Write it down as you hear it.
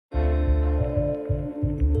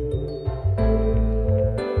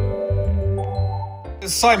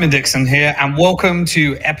Simon Dixon here, and welcome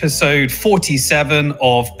to episode 47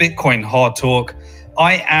 of Bitcoin Hard Talk.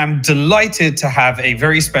 I am delighted to have a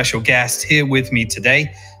very special guest here with me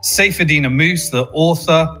today, Saifedean Ammous, the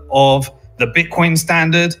author of the Bitcoin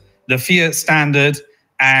Standard, the Fiat Standard,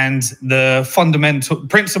 and the fundamental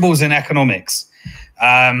principles in economics.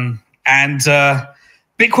 Bitcoin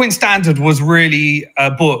Standard was really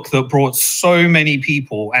a book that brought so many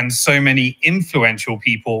people and so many influential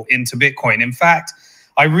people into Bitcoin. In fact,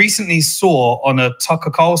 I recently saw on a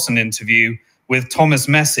Tucker Carlson interview with Thomas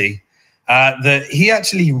Messi that he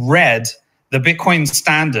actually read the Bitcoin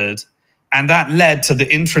Standard, and that led to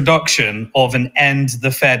the introduction of an End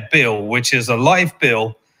the Fed bill, which is a live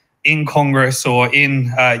bill in Congress or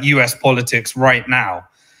in US politics right now.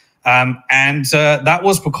 That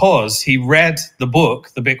was because he read the book,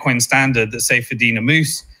 The Bitcoin Standard, that Saifedean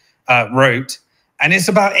Ammous wrote. And it's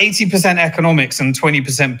about 80% economics and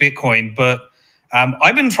 20% Bitcoin. But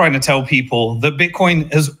I've been trying to tell people that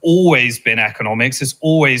Bitcoin has always been economics, it's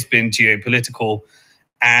always been geopolitical,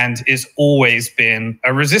 and it's always been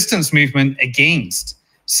a resistance movement against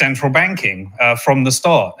central banking from the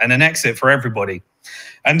start, and an exit for everybody.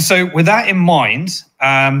 And so with that in mind,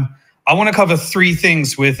 I want to cover three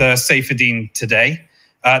things with Saifedean today.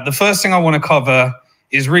 The first thing I want to cover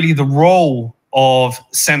is really the role of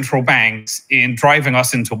central banks in driving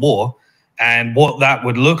us into war, and what that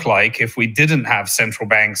would look like if we didn't have central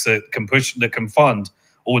banks that can fund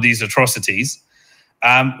all these atrocities.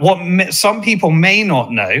 What some people may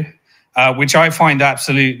not know, which I find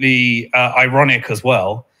absolutely ironic as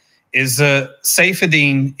well, is that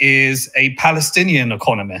Saifedean is a Palestinian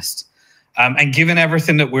economist. And given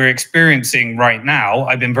everything that we're experiencing right now,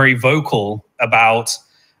 I've been very vocal about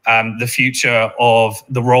the future of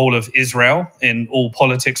the role of Israel in all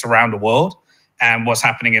politics around the world, and what's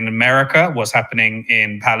happening in America, what's happening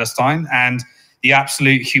in Palestine, and the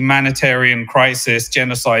absolute humanitarian crisis,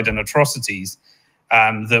 genocide, and atrocities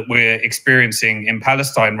that we're experiencing in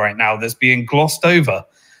Palestine right now that's being glossed over.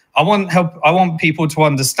 I want people to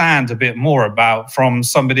understand a bit more about, from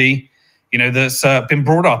somebody that's been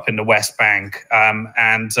brought up in the West Bank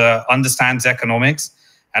and understands economics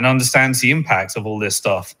and understands the impacts of all this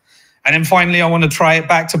stuff. And then finally, I want to try it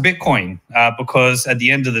back to Bitcoin because at the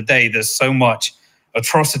end of the day, there's so much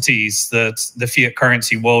atrocities that the fiat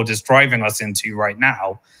currency world is driving us into right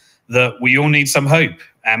now that we all need some hope.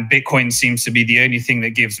 And Bitcoin seems to be the only thing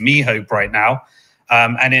that gives me hope right now.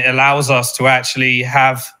 And it allows us to actually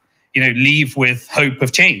have, leave with hope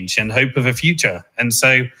of change and hope of a future. And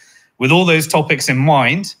so with all those topics in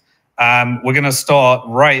mind, we're going to start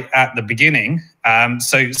right at the beginning.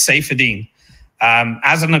 So Saifedean,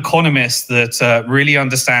 as an economist that really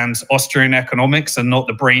understands Austrian economics and not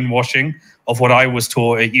the brainwashing of what I was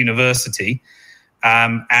taught at university,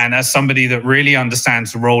 and as somebody that really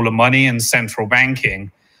understands the role of money and central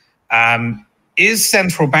banking, is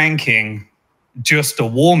central banking just a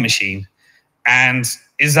war machine? And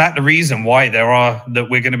is that the reason why that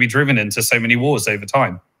we're going to be driven into so many wars over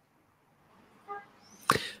time?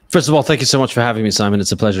 First of all, thank you so much for having me, Simon.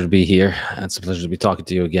 It's a pleasure to be here. It's a pleasure to be talking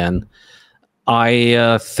to you again.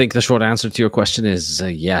 I think the short answer to your question is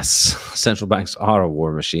yes. Central banks are a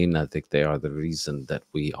war machine. I think they are the reason that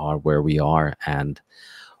we are where we are, and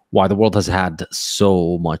why the world has had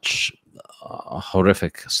so much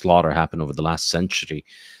horrific slaughter happen over the last century.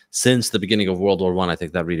 Since the beginning of World War I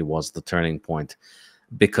think that really was the turning point,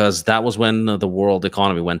 because that was when the world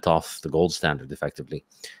economy went off the gold standard, effectively.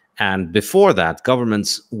 And before that,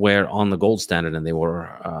 governments were on the gold standard, and they were,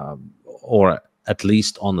 or at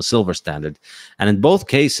least on the silver standard. And in both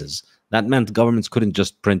cases, that meant governments couldn't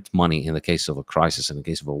just print money in the case of a crisis, in the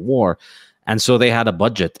case of a war. And so they had a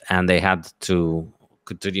budget, and they had to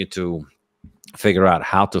continue to figure out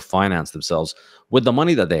how to finance themselves with the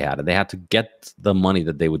money that they had. And they had to get the money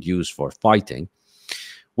that they would use for fighting,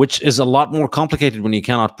 which is a lot more complicated when you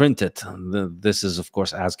cannot print it. This is, of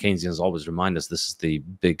course, as Keynesians always remind us, this is the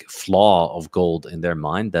big flaw of gold in their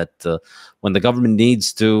mind, that when the government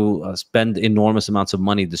needs to spend enormous amounts of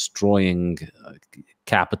money destroying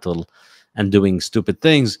capital and doing stupid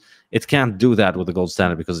things, it can't do that with the gold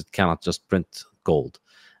standard because it cannot just print gold.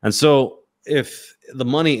 And so if the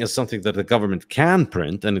money is something that the government can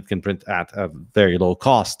print, and it can print at a very low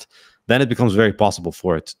cost, then it becomes very possible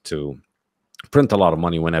for it to print a lot of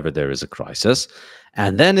money whenever there is a crisis.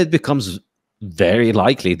 And then it becomes very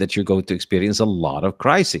likely that you're going to experience a lot of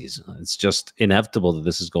crises. It's just inevitable that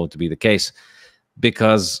this is going to be the case,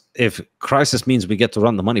 because if crisis means we get to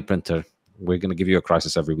run the money printer, we're going to give you a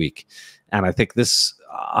crisis every week. And I think this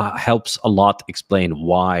helps a lot explain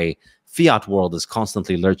why fiat world is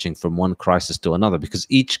constantly lurching from one crisis to another, because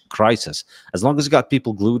each crisis, as long as you got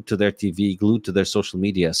people glued to their TV, glued to their social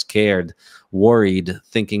media, scared, worried,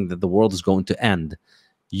 thinking that the world is going to end,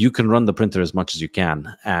 you can run the printer as much as you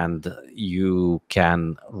can, and you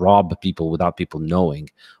can rob people without people knowing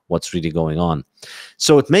what's really going on.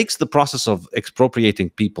 So it makes the process of expropriating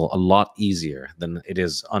people a lot easier than it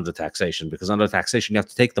is under taxation, because under taxation, you have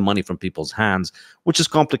to take the money from people's hands, which is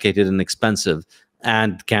complicated and expensive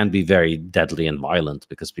and can be very deadly and violent,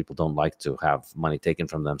 because people don't like to have money taken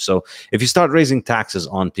from them. So if you start raising taxes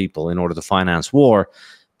on people in order to finance war,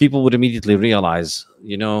 people would immediately realize,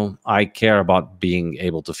 you know, I care about being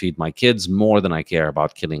able to feed my kids more than I care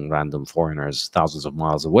about killing random foreigners thousands of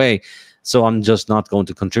miles away. So I'm just not going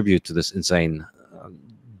to contribute to this insane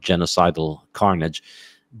genocidal carnage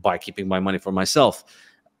by keeping my money for myself.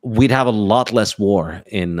 We'd have a lot less war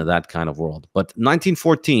in that kind of world. But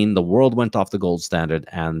 1914, the world went off the gold standard,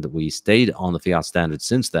 and we stayed on the fiat standard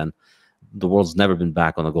since then. The world's never been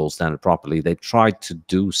back on the gold standard properly. They tried to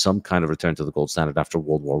do some kind of return to the gold standard after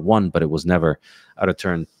World War I, but it was never a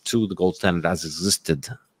return to the gold standard as existed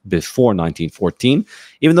before 1914.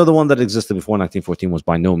 Even though the one that existed before 1914 was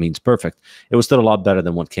by no means perfect, it was still a lot better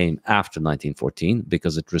than what came after 1914,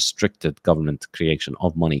 because it restricted government creation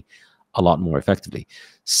of money a lot more effectively.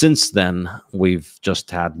 Since then, we've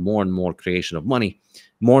just had more and more creation of money,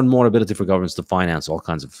 more and more ability for governments to finance all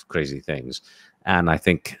kinds of crazy things. And I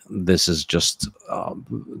think this is just,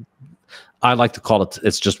 I like to call it,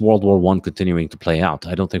 it's just World War I continuing to play out.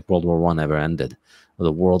 I don't think World War I ever ended.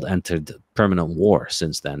 The world entered permanent war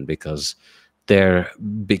since then, because there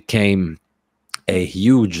became a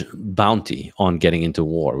huge bounty on getting into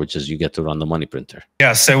war, which is you get to run the money printer.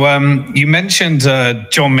 Yeah, so you mentioned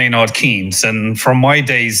John Maynard Keynes, and from my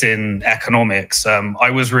days in economics, I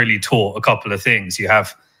was really taught a couple of things. You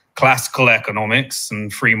have classical economics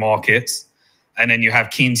and free markets, and then you have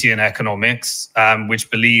Keynesian economics, which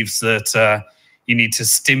believes that you need to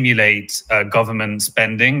stimulate government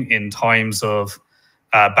spending in times of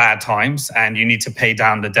bad times, and you need to pay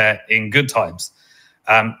down the debt in good times.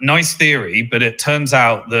 Nice theory, but it turns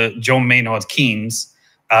out that John Maynard Keynes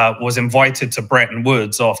was invited to Bretton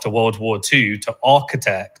Woods after World War II to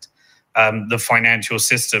architect the financial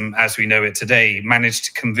system as we know it today. He managed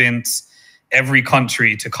to convince every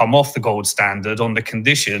country to come off the gold standard on the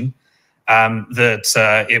condition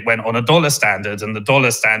that it went on a dollar standard. And the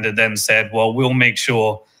dollar standard then said, well, we'll make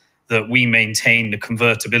sure that we maintain the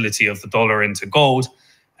convertibility of the dollar into gold.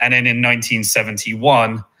 And then in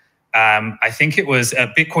 1971, I think it was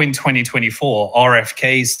at Bitcoin 2024,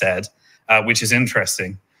 RFK said, which is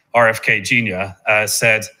interesting, RFK Jr.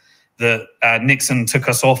 Said that Nixon took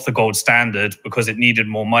us off the gold standard because it needed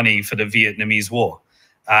more money for the Vietnamese War,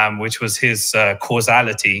 which was his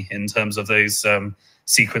causality in terms of those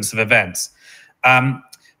sequence of events.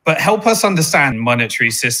 But help us understand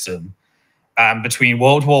monetary system between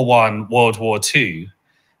World War I, World War II,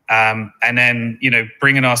 and then, you know,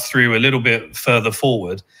 bringing us through a little bit further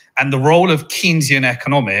forward, and the role of Keynesian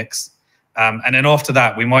economics. And then after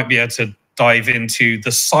that, we might be able to dive into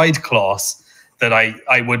the side class that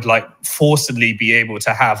I would like forcibly be able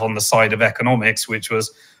to have on the side of economics, which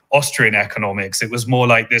was Austrian economics. It was more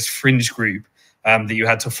like this fringe group that you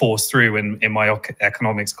had to force through in my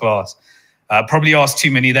economics class. Probably asked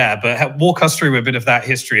too many there, but walk us through a bit of that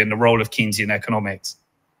history and the role of Keynesian economics.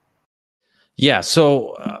 Yeah,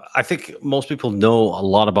 so I think most people know a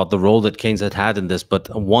lot about the role that Keynes had in this, but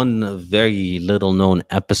one very little known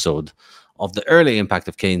episode of the early impact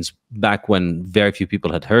of Keynes, back when very few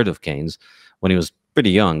people had heard of Keynes, when he was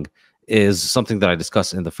pretty young, is something that I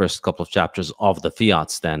discuss in the first couple of chapters of the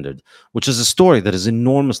Fiat Standard, which is a story that is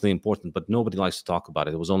enormously important, but nobody likes to talk about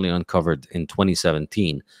it. It was only uncovered in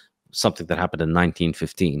 2017, something that happened in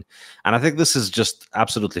 1915. And I think this is just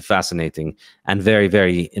absolutely fascinating and very,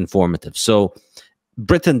 very informative. So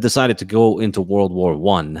Britain decided to go into World War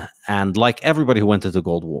I, and like everybody who went into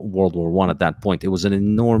World War I at that point, it was an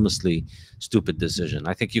enormously stupid decision.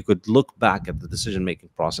 I think you could look back at the decision-making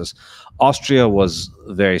process. Austria was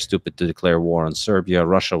very stupid to declare war on Serbia.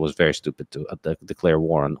 Russia was very stupid to declare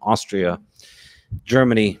war on Austria.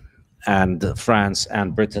 Germany and France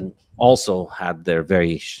and Britain also had their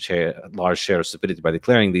very large share of stupidity by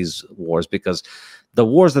declaring these wars, because the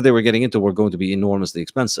wars that they were getting into were going to be enormously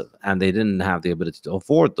expensive, and they didn't have the ability to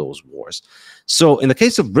afford those wars. So in the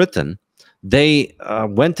case of Britain, they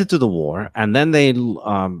went into the war, and then they,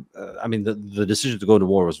 I mean, the decision to go to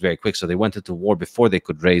war was very quick, so they went into war before they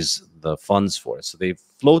could raise the funds for it. So they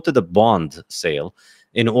floated a bond sale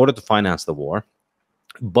in order to finance the war,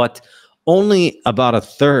 but only about a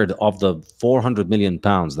third of the 400 million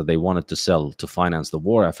pounds that they wanted to sell to finance the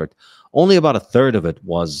war effort, only about a third of it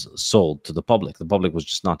was sold to the public. The public was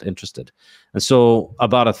just not interested. And so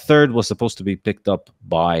about a third was supposed to be picked up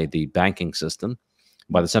by the banking system,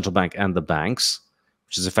 by the central bank and the banks,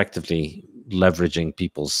 which is effectively leveraging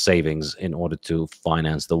people's savings in order to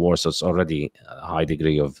finance the war. So it's already a high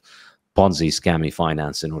degree of Ponzi scammy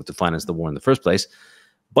finance in order to finance the war in the first place.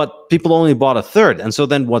 But people only bought a third. And so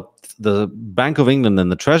then what the Bank of England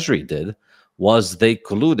and the Treasury did was they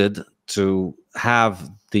colluded to have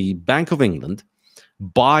the Bank of England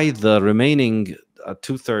buy the remaining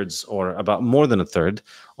two-thirds, or about more than a third,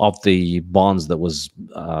 of the bonds that was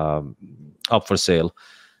up for sale.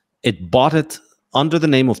 It bought it under the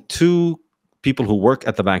name of two people who work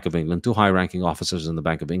at the Bank of England, two high-ranking officers in the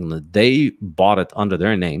Bank of England. They bought it under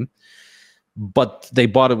their name, but they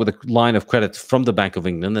bought it with a line of credit from the Bank of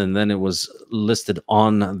England, and then it was listed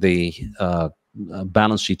on the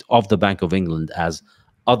balance sheet of the Bank of England as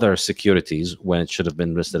other securities when it should have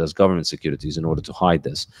been listed as government securities in order to hide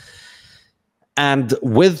this. And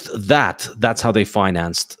with that, that's how they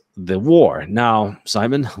financed the war. Now,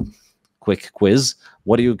 Simon, quick quiz.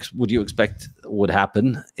 What would you expect would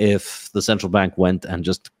happen if the central bank went and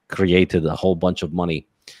just created a whole bunch of money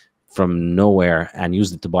from nowhere and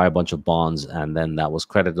used it to buy a bunch of bonds, and then that was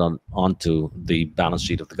credited onto the balance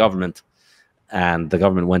sheet of the government, and the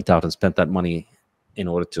government went out and spent that money in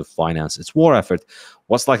order to finance its war effort?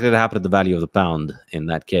 What's likely to happen to the value of the pound in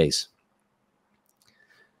that case?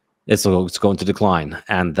 It's going to decline,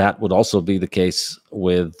 and that would also be the case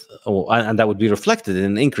with, and that would be reflected in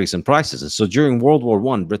an increase in prices. And so during World War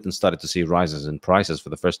I, Britain started to see rises in prices for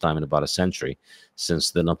the first time in about a century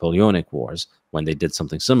since the Napoleonic Wars, when they did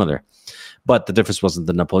something similar. But the difference wasn't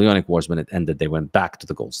the Napoleonic Wars. When it ended, they went back to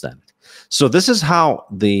the gold standard. So this is how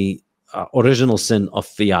the original sin of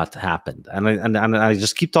fiat happened. And I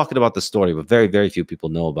just keep talking about the story, but very, very few people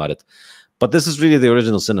know about it. But this is really the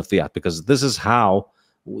original sin of fiat, because this is how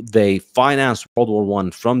they financed World War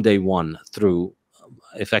I from day one through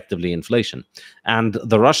effectively inflation. And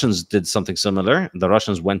the Russians did something similar. The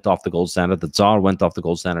Russians went off the gold standard. The Tsar went off the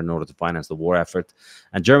gold standard in order to finance the war effort.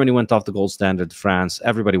 And Germany went off the gold standard. France,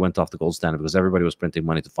 everybody went off the gold standard because everybody was printing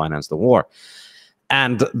money to finance the war.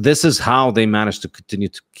 And this is how they managed to continue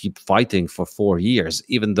to keep fighting for 4 years,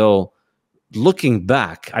 even though, looking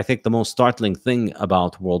back, I think the most startling thing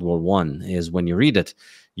about World War I is when you read it,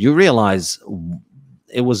 you realize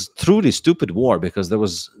it was truly stupid war, because there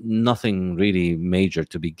was nothing really major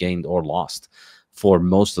to be gained or lost for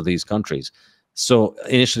most of these countries. So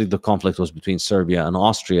initially the conflict was between Serbia and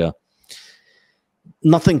Austria.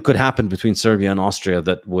 Nothing could happen between Serbia and Austria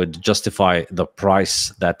that would justify the price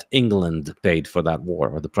that England paid for that war,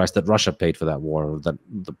 or the price that Russia paid for that war, or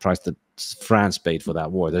the price that France paid for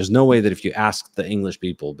that war. There's no way that if you ask the English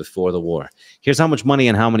people before the war, here's how much money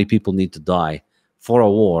and how many people need to die for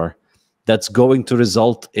a war that's going to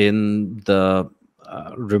result in the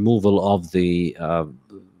removal of the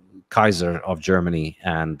Kaiser of Germany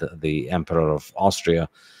and the Emperor of Austria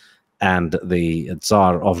and the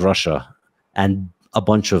Tsar of Russia, and a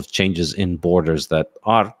bunch of changes in borders that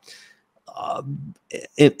are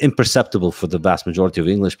imperceptible for the vast majority of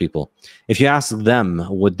English people. If you ask them,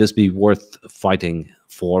 would this be worth fighting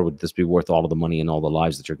for? Would this be worth all of the money and all the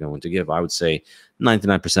lives that you're going to give? I would say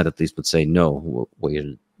 99% at least would say no.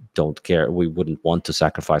 We don't care. We wouldn't want to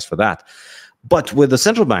sacrifice for that. But with the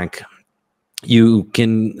central bank,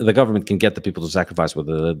 the government can get the people to sacrifice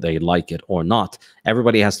whether they like it or not.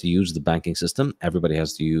 Everybody has to use the banking system. Everybody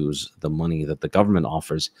has to use the money that the government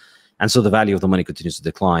offers. And so the value of the money continues to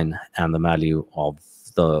decline, and the value of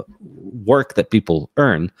the work that people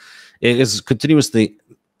earn is continuously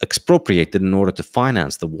expropriated in order to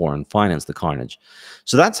finance the war and finance the carnage.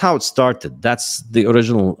 So that's how it started. That's the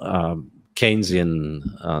original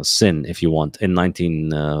Keynesian sin, if you want, in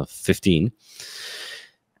 1915.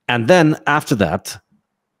 And then after that,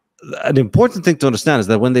 an important thing to understand is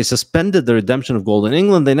that when they suspended the redemption of gold in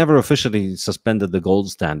England, they never officially suspended the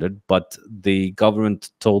gold standard, but the government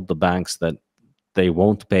told the banks that they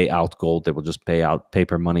won't pay out gold, they will just pay out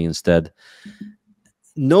paper money instead.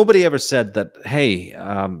 Nobody ever said that, hey,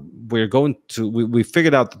 we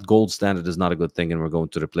figured out that the gold standard is not a good thing and we're going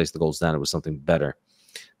to replace the gold standard with something better.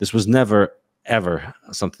 This was never, ever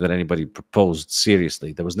something that anybody proposed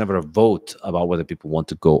seriously. There was never a vote about whether people want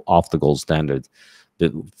to go off the gold standard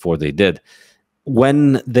before they did.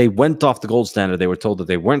 When they went off the gold standard, they were told that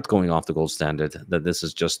they weren't going off the gold standard, that this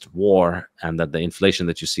is just war, and that the inflation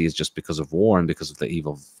that you see is just because of war and because of the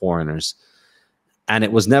evil foreigners. And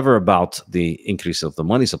it was never about the increase of the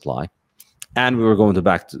money supply. And we were going to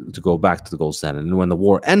go back to the gold standard. And when the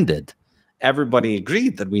war ended, everybody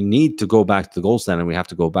agreed that we need to go back to the gold standard. We have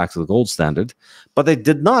to go back to the gold standard, but they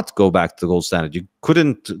did not go back to the gold standard. You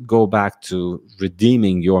couldn't go back to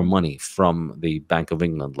redeeming your money from the Bank of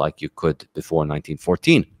England like you could before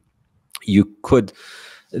 1914. You could,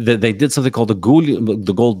 they did something called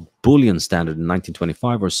the gold bullion standard in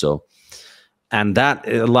 1925 or so. And that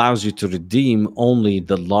allows you to redeem only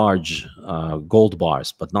the large gold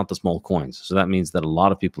bars, but not the small coins. So that means that a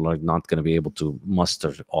lot of people are not going to be able to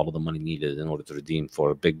muster all of the money needed in order to redeem for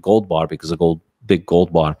a big gold bar, because a big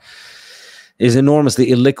gold bar is enormously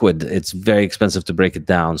illiquid. It's very expensive to break it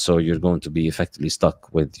down. So you're going to be effectively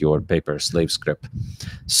stuck with your paper slave scrip.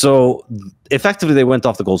 So effectively, they went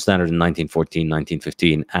off the gold standard in 1914,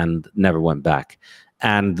 1915, and never went back.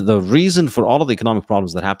 And the reason for all of the economic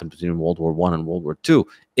problems that happened between World War I and World War II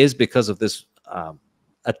is because of this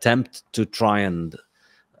attempt to try and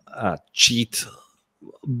cheat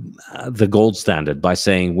the gold standard by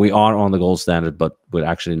saying we are on the gold standard, but we're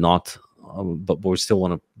actually not, but we still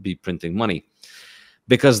want to be printing money.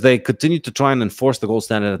 Because they continued to try and enforce the gold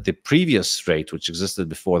standard at the previous rate, which existed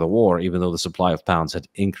before the war, even though the supply of pounds had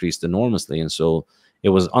increased enormously. And so it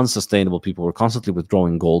was unsustainable. People were constantly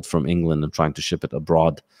withdrawing gold from England and trying to ship it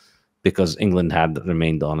abroad, because England had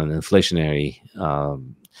remained on an inflationary,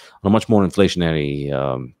 on a much more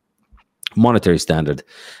inflationary monetary standard.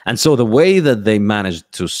 And so the way that they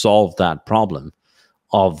managed to solve that problem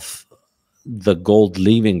of the gold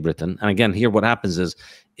leaving Britain, and again, here what happens is,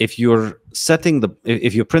 if you're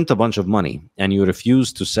if you print a bunch of money and you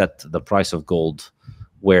refuse to set the price of gold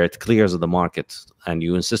where it clears of the market, and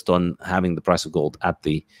you insist on having the price of gold at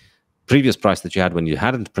the previous price that you had when you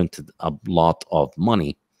hadn't printed a lot of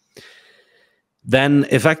money, then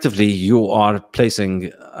effectively you are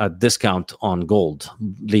placing a discount on gold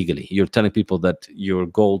legally. You're telling people that your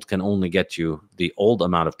gold can only get you the old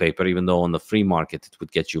amount of paper, even though on the free market it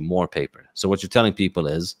would get you more paper. So what you're telling people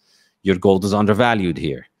is your gold is undervalued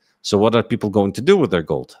here. So what are people going to do with their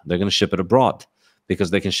gold? They're going to ship it abroad,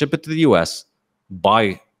 because they can ship it to the US,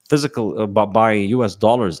 buy US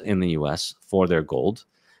dollars in the US for their gold,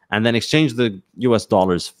 and then exchange the US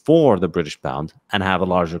dollars for the British pound and have a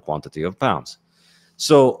larger quantity of pounds.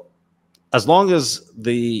 So as long as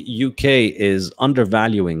the UK is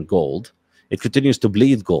undervaluing gold, it continues to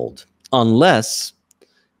bleed gold, unless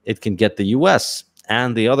it can get the US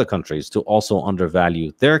and the other countries to also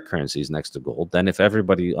undervalue their currencies next to gold. Then if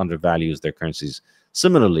everybody undervalues their currencies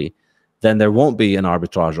similarly, then there won't be an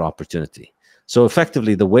arbitrage opportunity. So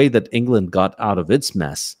effectively, the way that England got out of its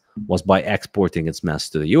mess was by exporting its mess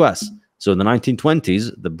to the US. So in the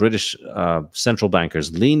 1920s, the British central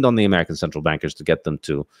bankers leaned on the American central bankers to get them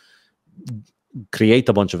to create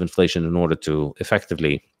a bunch of inflation in order to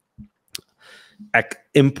effectively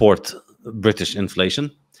import British inflation.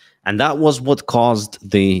 And that was what caused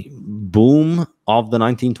the boom of the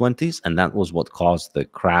 1920s. And that was what caused the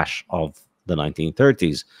crash of the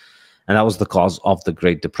 1930s. And that was the cause of the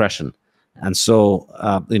Great Depression. And so,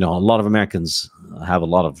 you know, a lot of Americans have a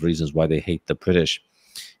lot of reasons why they hate the British.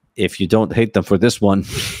 If you don't hate them for this one,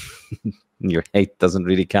 your hate doesn't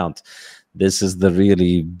really count. This is the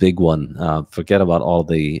really big one. Forget about all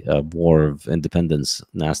the War of Independence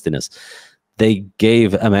nastiness. They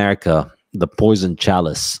gave America the poison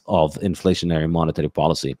chalice of inflationary monetary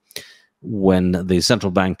policy when the central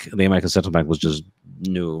bank, the American central bank, was just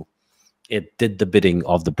new. It did the bidding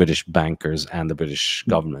of the British bankers and the British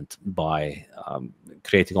government by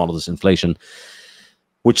creating all of this inflation,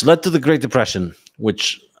 which led to the Great Depression,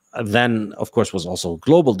 which then, of course, was also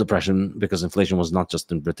global depression, because inflation was not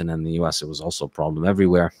just in Britain and the US, it was also a problem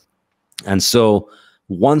everywhere. And so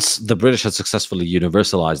once the British had successfully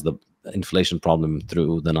universalized the inflation problem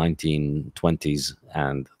through the 1920s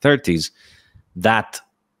and 30s, that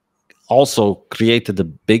also created a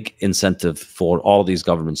big incentive for all these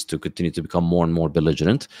governments to continue to become more and more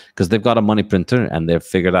belligerent, because they've got a money printer and they've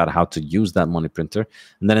figured out how to use that money printer.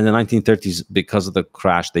 And then in the 1930s, because of the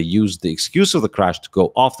crash, they used the excuse of the crash to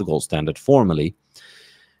go off the gold standard formally,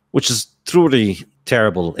 which is truly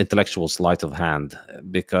terrible intellectual sleight of hand,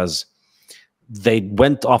 because they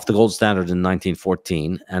went off the gold standard in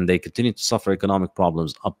 1914 and they continued to suffer economic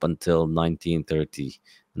problems up until 1930,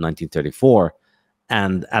 1934.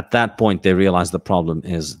 And at that point, they realized the problem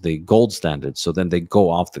is the gold standard. So then they go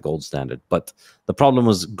off the gold standard. But the problem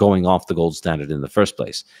was going off the gold standard in the first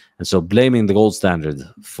place. And so blaming the gold standard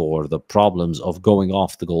for the problems of going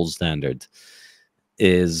off the gold standard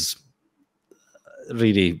is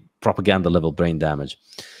really propaganda level brain damage.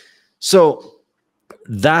 So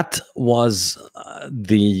that was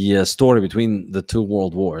the story between the two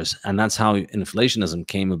world wars. And that's how inflationism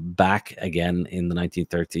came back again in the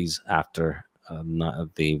 1930s after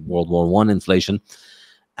the World War I inflation.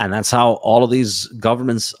 And that's how all of these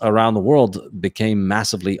governments around the world became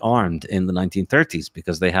massively armed in the 1930s,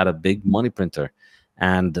 because they had a big money printer,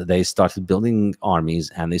 and they started building armies,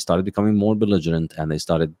 and they started becoming more belligerent, and they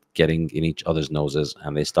started getting in each other's noses,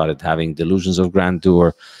 and they started having delusions of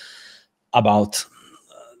grandeur about,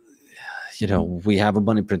 you know, we have a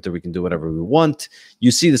money printer, we can do whatever we want. You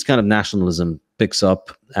see this kind of nationalism picks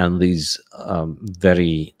up, and these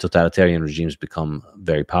very totalitarian regimes become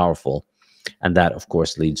very powerful. And that, of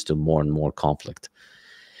course, leads to more and more conflict.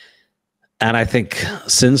 And I think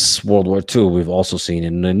since World War II, we've also seen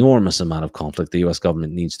an enormous amount of conflict. The US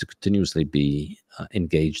government needs to continuously be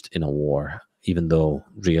engaged in a war, even though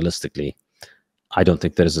realistically, I don't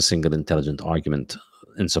think there is a single intelligent argument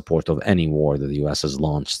in support of any war that the US has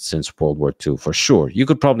launched since World War II. For sure, you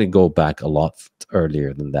could probably go back a lot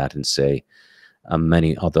earlier than that and say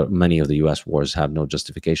many of the US wars have no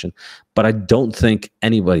justification. But I don't think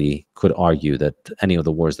anybody could argue that any of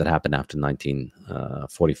the wars that happened after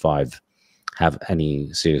 1945 have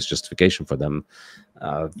any serious justification for them.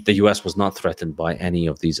 The US was not threatened by any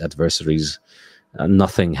of these adversaries.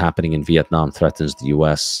 Nothing happening in Vietnam threatens the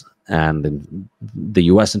US. And the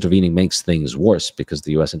US intervening makes things worse, because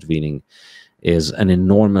the US intervening is an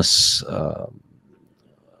enormous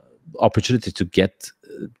opportunity to get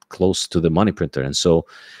close to the money printer. And so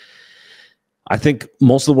I think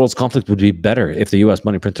most of the world's conflict would be better if the US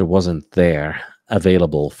money printer wasn't there,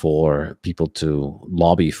 available for people to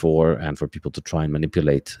lobby for, and for people to try and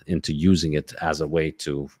manipulate into using it as a way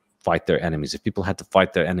to fight their enemies. If people had to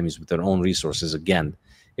fight their enemies with their own resources, again,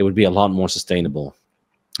 it would be a lot more sustainable,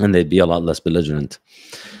 and they'd be a lot less belligerent.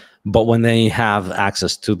 But when they have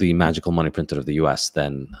access to the magical money printer of the US,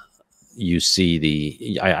 then you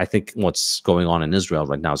see I think what's going on in Israel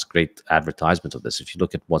right now is a great advertisement of this. If you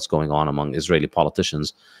look at what's going on among Israeli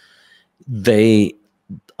politicians, they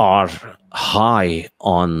are high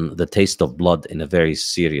on the taste of blood in a very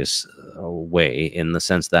serious way, in the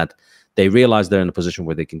sense that they realize they're in a position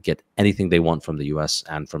where they can get anything they want from the US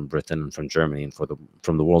and from Britain and from Germany and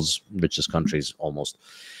from the world's richest countries almost,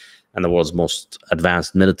 and the world's most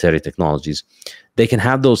advanced military technologies. They can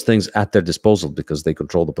have those things at their disposal because they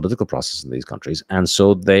control the political process in these countries. And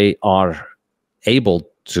so they are able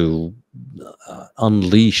to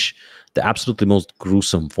unleash the absolutely most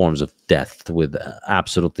gruesome forms of death with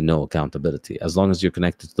absolutely no accountability. As long as you're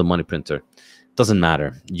connected to the money printer, it doesn't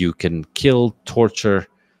matter. You can kill, torture,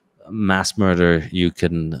 mass murder. You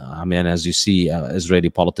can, I mean, as you see, Israeli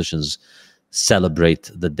politicians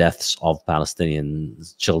celebrate the deaths of Palestinian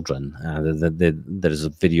children. There is a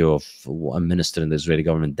video of a minister in the Israeli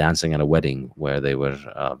government dancing at a wedding where they were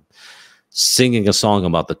singing a song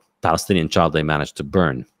about the Palestinian child they managed to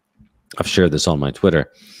burn. I've shared this on my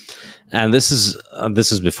Twitter. And this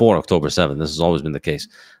is before October 7th. This has always been the case.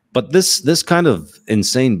 But this kind of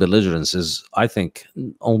insane belligerence is, I think,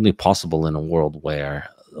 only possible in a world where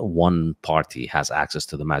one party has access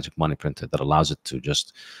to the magic money printer that allows it to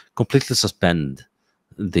just completely suspend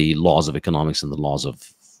the laws of economics and the laws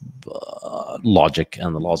of logic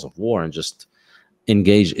and the laws of war, and just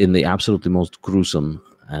engage in the absolutely most gruesome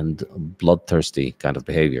and bloodthirsty kind of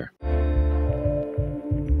behavior.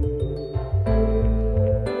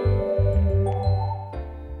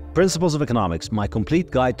 Principles of Economics, my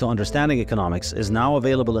complete guide to understanding economics, is now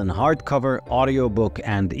available in hardcover, audiobook,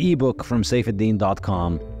 and ebook from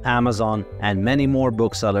Saifedean.com, Amazon, and many more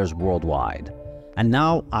booksellers worldwide. And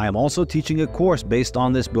now I am also teaching a course based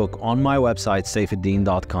on this book on my website,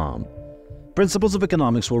 Saifedean.com. Principles of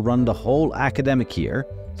Economics will run the whole academic year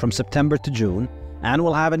from September to June, and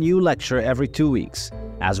will have a new lecture every 2 weeks,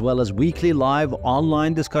 as well as weekly live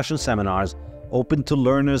online discussion seminars open to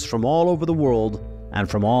learners from all over the world and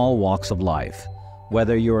from all walks of life.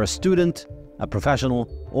 Whether you're a student, a professional,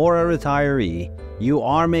 or a retiree, you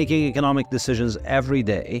are making economic decisions every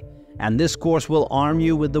day, and this course will arm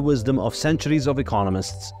you with the wisdom of centuries of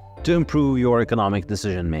economists to improve your economic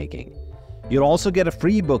decision-making. You'll also get a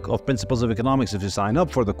free book of Principles of Economics if you sign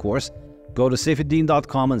up for the course. Go to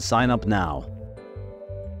Saifedean.com and sign up now.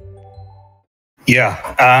 Yeah,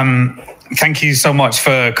 thank you so much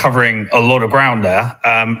for covering a lot of ground there.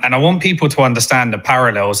 And I want people to understand the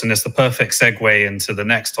parallels, and it's the perfect segue into the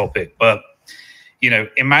next topic. But, you know,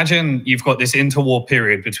 imagine you've got this interwar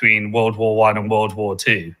period between World War I and World War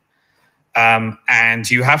II. And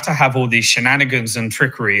you have to have all these shenanigans and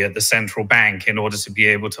trickery at the central bank in order to be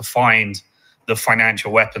able to find the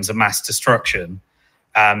financial weapons of mass destruction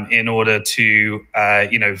in order to,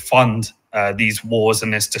 you know, fund these wars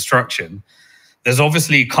and this destruction. There's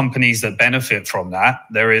obviously companies that benefit from that.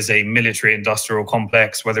 There is a military industrial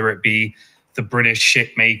complex, whether it be the British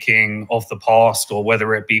shipmaking of the past, or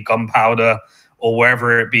whether it be gunpowder, or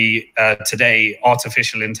wherever it be today,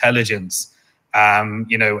 artificial intelligence,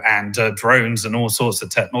 you know, and drones and all sorts of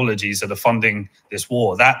technologies that are funding this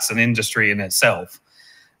war. That's an industry in itself.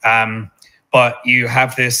 But you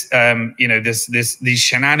have this, you know, these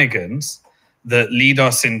shenanigans that lead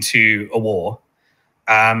us into a war.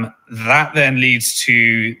 That then leads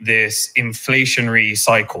to this inflationary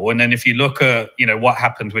cycle. And then if you look at, you know, what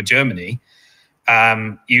happened with Germany,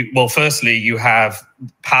 well, firstly, you have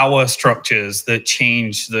power structures that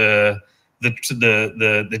change the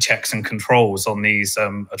checks and controls on these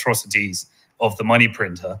atrocities of the money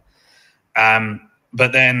printer.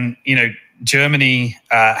 But then, you know, Germany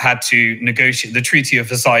had to negotiate. The Treaty of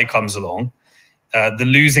Versailles comes along. The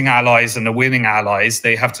losing allies and the winning allies,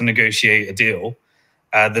 they have to negotiate a deal.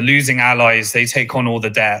 The losing allies, they take on all the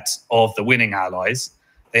debt of the winning allies.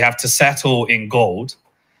 They have to settle in gold.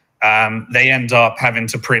 They end up having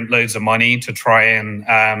to print loads of money to try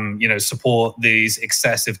and, you know, support these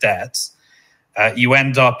excessive debts. You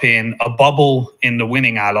end up in a bubble in the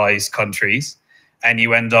winning allies countries, and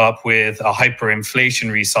you end up with a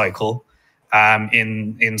hyperinflationary cycle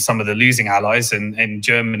in some of the losing allies, and in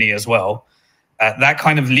Germany as well. That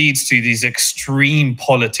kind of leads to these extreme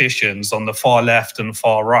politicians on the far left and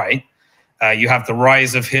far right. You have the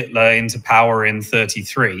rise of Hitler into power in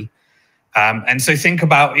 1933. And so think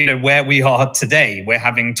about, you know, where we are today. We're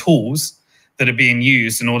having tools that are being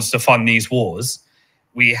used in order to fund these wars.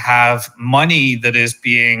 We have money that is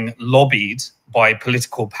being lobbied by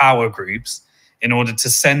political power groups in order to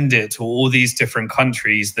send it to all these different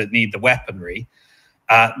countries that need the weaponry.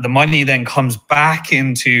 The money then comes back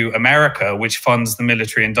into America, which funds the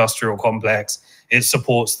military-industrial complex. It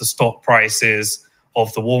supports the stock prices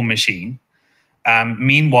of the war machine.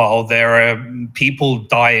 Meanwhile, there are people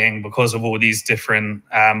dying because of all these different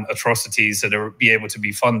atrocities that are able to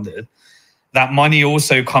be funded. That money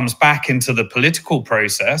also comes back into the political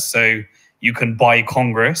process. So you can buy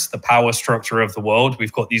Congress, the power structure of the world.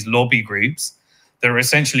 We've got these lobby groups that are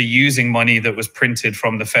essentially using money that was printed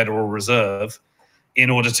from the Federal Reserve in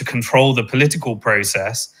order to control the political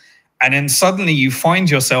process. And then suddenly you find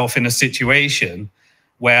yourself in a situation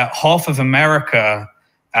where half of America,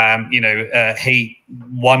 you know, hate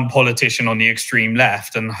one politician on the extreme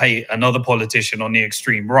left and hate another politician on the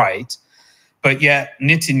extreme right. But yet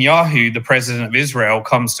Netanyahu, the president of Israel,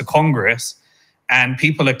 comes to Congress and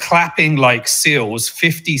people are clapping like seals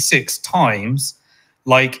 56 times,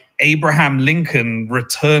 like Abraham Lincoln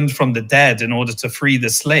returned from the dead in order to free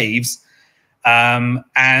the slaves.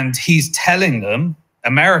 And he's telling them,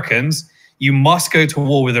 Americans, you must go to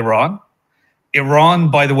war with Iran.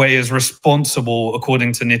 Iran, by the way, is responsible,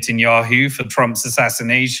 according to Netanyahu, for Trump's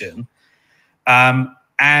assassination.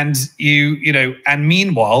 And you know, and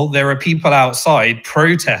meanwhile, there are people outside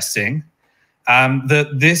protesting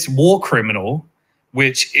that this war criminal,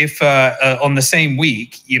 which if on the same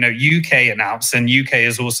week, you know, UK announced, and UK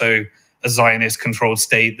is also a Zionist-controlled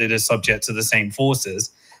state that is subject to the same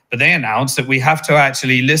forces, but they announced that we have to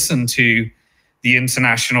actually listen to the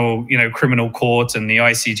International, you know, Criminal Court and the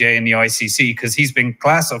ICJ and the ICC because he's been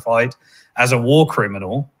classified as a war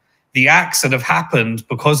criminal. The acts that have happened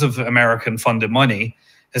because of American-funded money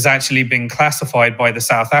has actually been classified by the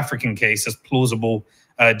South African case as plausible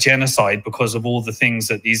genocide because of all the things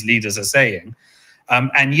that these leaders are saying.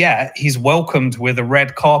 And yet he's welcomed with a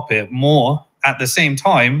red carpet more at the same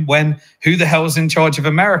time when who the hell's in charge of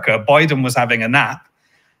America? Biden was having a nap.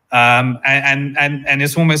 And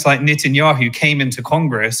it's almost like Netanyahu came into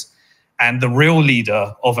Congress and the real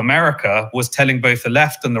leader of America was telling both the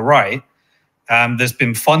left and the right that's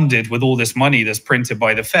been funded with all this money that's printed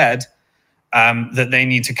by the Fed, that they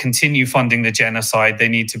need to continue funding the genocide. They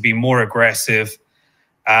need to be more aggressive.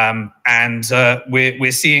 And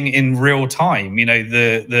we're seeing in real time, you know,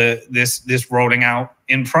 this rolling out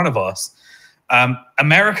in front of us.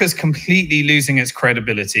 America's completely losing its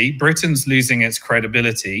credibility. Britain's losing its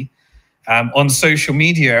credibility. On social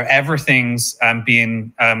media, everything's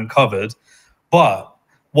being covered. But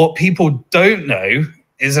what people don't know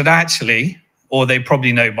is that actually, or they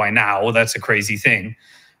probably know by now, or that's a crazy thing,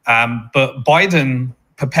 but Biden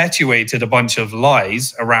perpetuated a bunch of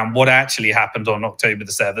lies around what actually happened on October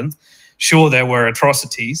the 7th. Sure, there were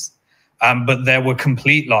atrocities, but there were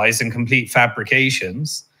complete lies and complete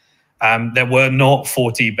fabrications. There were not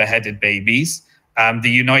 40 beheaded babies. The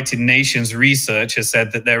United Nations research has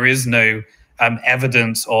said that there is no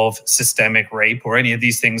evidence of systemic rape or any of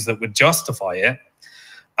these things that would justify it.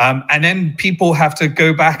 And then people have to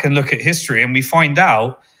go back and look at history, and we find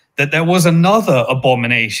out that there was another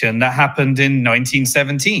abomination that happened in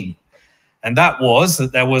 1917. And that was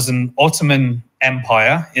that there was an Ottoman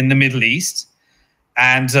Empire in the Middle East,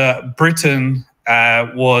 and Britain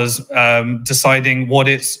was deciding what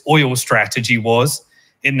its oil strategy was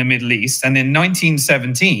in the Middle East. And in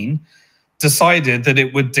 1917, decided that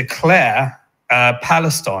it would declare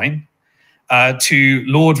Palestine to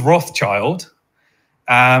Lord Rothschild.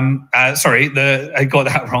 Sorry, I got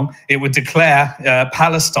that wrong. It would declare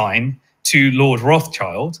Palestine to Lord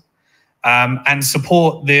Rothschild and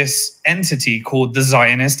support this entity called the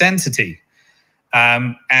Zionist entity.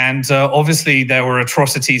 Obviously, there were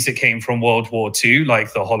atrocities that came from World War II,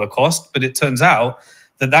 like the Holocaust, but it turns out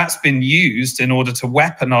that that's been used in order to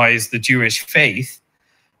weaponize the Jewish faith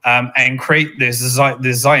and create this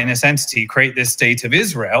Zionist entity, create this state of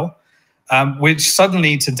Israel, which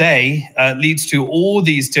suddenly today leads to all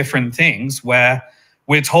these different things where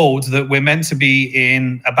we're told that we're meant to be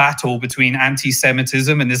in a battle between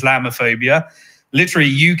anti-Semitism and Islamophobia.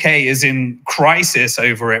 Literally, UK is in crisis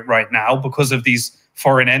over it right now because of these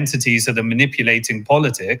foreign entities that are manipulating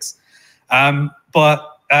politics. When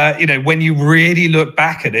you really look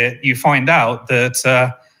back at it, you find out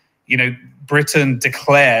that, Britain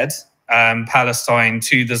declared Palestine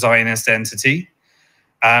to the Zionist entity.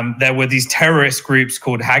 There were these terrorist groups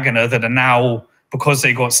called Haganah that are now, because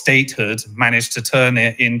they got statehood, managed to turn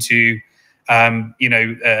it into,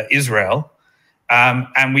 Israel.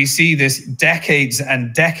 And we see this decades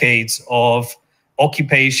and decades of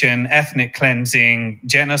occupation, ethnic cleansing,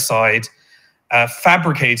 genocide,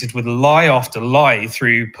 fabricated with lie after lie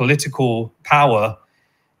through political power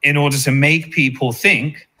in order to make people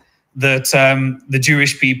think that the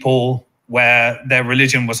Jewish people, where their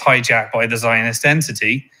religion was hijacked by the Zionist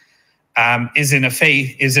entity, is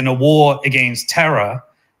in a war against terror,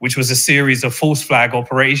 which was a series of false flag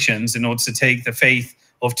operations in order to take the faith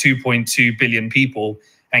of 2.2 billion people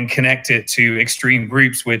and connect it to extreme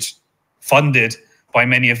groups, which funded by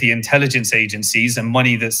many of the intelligence agencies and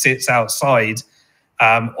money that sits outside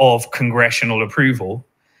of congressional approval.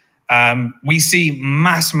 We see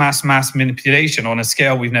mass manipulation on a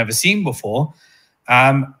scale we've never seen before.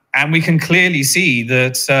 And we can clearly see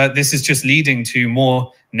that this is just leading to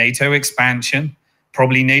more NATO expansion,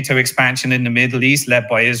 probably NATO expansion in the Middle East led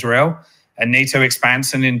by Israel, and NATO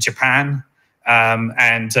expansion in Japan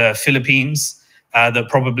and Philippines that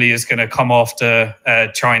probably is going to come after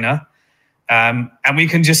China. And we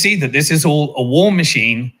can just see that this is all a war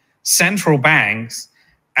machine, central banks,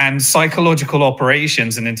 and psychological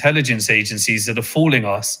operations and intelligence agencies that are fooling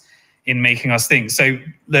us in making us think. So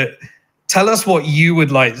tell us what you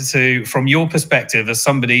would like to, from your perspective as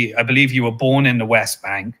somebody, I believe you were born in the West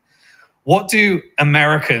Bank, what do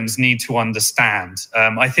Americans need to understand?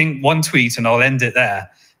 I think one tweet, and I'll end it there,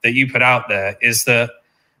 that you put out there is that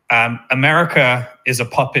America is a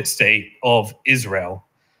puppet state of Israel.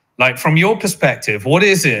 Like, from your perspective, what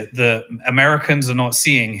is it that Americans are not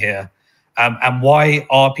seeing here? And why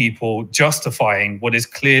are people justifying what is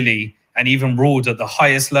clearly, and even ruled at the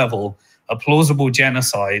highest level, a plausible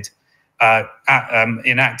genocide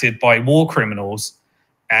enacted by war criminals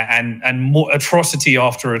and more atrocity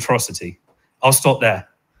after atrocity? I'll stop there.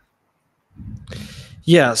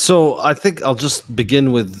 Yeah, so I think I'll just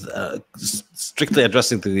begin with strictly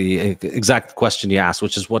addressing the exact question you asked,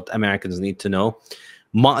 which is what Americans need to know.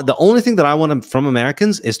 The only thing that I want from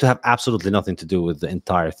Americans is to have absolutely nothing to do with the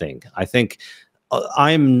entire thing. I think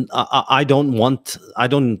I don't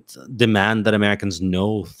demand that Americans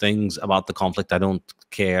know things about the conflict. I don't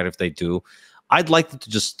care if they do. I'd like them to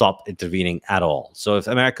just stop intervening at all. So if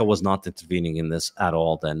America was not intervening in this at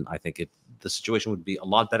all, then I think the situation would be a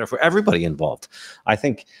lot better for everybody involved. I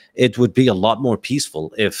think it would be a lot more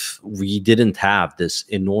peaceful if we didn't have this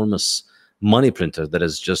enormous money printer that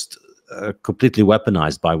is just completely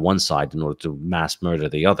weaponized by one side in order to mass murder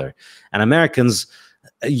the other. And Americans,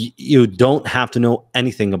 you don't have to know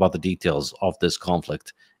anything about the details of this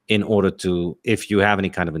conflict in order to, if you have any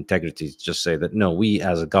kind of integrity, just say that, no, we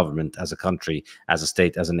as a government, as a country, as a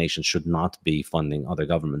state, as a nation should not be funding other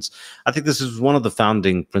governments. I think this is one of the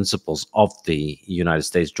founding principles of the United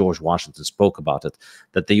States. George Washington spoke about it,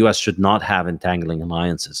 that the U.S. should not have entangling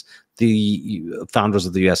alliances. The founders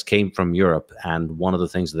of the U.S. came from Europe, and one of the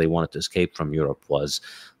things that they wanted to escape from Europe was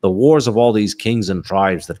the wars of all these kings and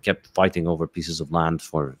tribes that kept fighting over pieces of land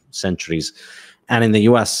for centuries. And in the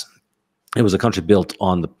U.S., it was a country built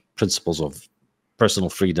on the principles of personal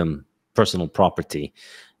freedom, personal property,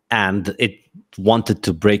 and it wanted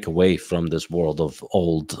to break away from this world of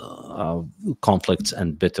old conflicts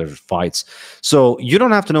and bitter fights. So you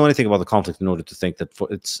don't have to know anything about the conflict in order to think that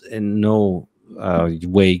it's in no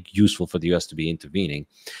way useful for the US to be intervening.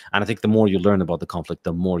 And I think the more you learn about the conflict,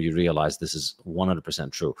 the more you realize this is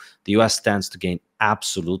 100% true. The US stands to gain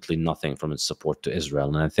absolutely nothing from its support to Israel.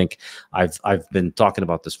 And I think I've been talking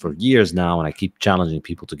about this for years now, and I keep challenging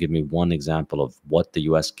people to give me one example of what the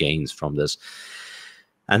US gains from this.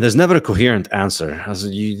 And there's never a coherent answer.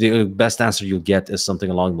 The best answer you'll get is something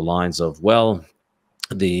along the lines of, well,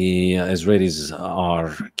 the Israelis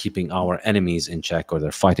are keeping our enemies in check, or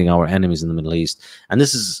they're fighting our enemies in the Middle East. And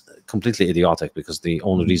this is completely idiotic, because the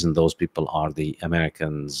only reason those people are the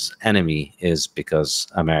Americans' enemy is because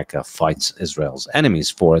America fights Israel's enemies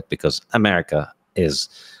for it, because America is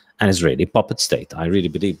an Israeli puppet state. I really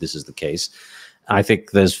believe this is the case. I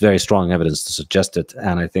think there's very strong evidence to suggest it.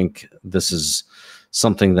 And I think this is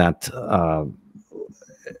something that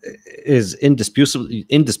is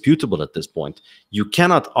indisputable at this point. You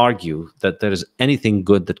cannot argue that there is anything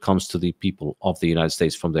good that comes to the people of the United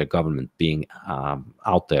States from their government being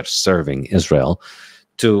out there serving Israel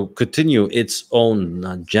to continue its own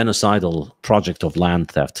genocidal project of land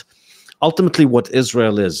theft. Ultimately, what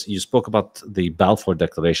Israel is, you spoke about the Balfour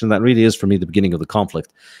Declaration, that really is, for me, the beginning of the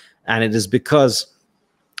conflict. And it is because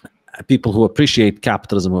people who appreciate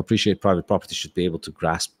capitalism, who appreciate private property, should be able to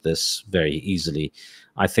grasp this very easily.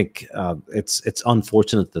 I think it's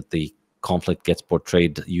unfortunate that the conflict gets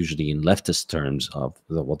portrayed usually in leftist terms of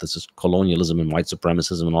what this is, colonialism and white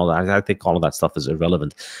supremacism and all that. I think all of that stuff is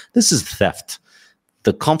irrelevant. This is theft.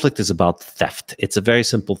 The conflict is about theft. It's a very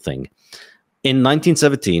simple thing. In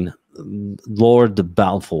 1917, Lord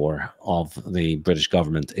Balfour of the British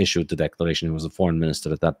government issued the declaration. He was the foreign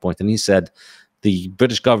minister at that point, and he said, the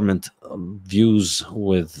British government views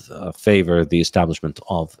with favor the establishment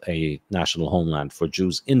of a national homeland for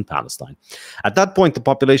Jews in Palestine. At that point, the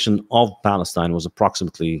population of Palestine was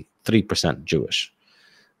approximately 3% Jewish.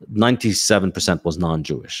 97% was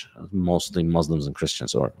non-Jewish, mostly Muslims and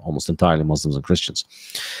Christians, or almost entirely Muslims and Christians.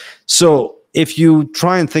 So if you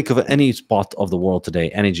try and think of any spot of the world today,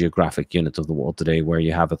 any geographic unit of the world today, where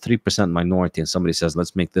you have a 3% minority and somebody says,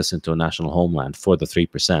 let's make this into a national homeland for the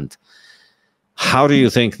 3%, how do you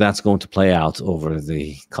think that's going to play out over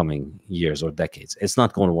the coming years or decades? It's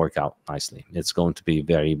not going to work out nicely. It's going to be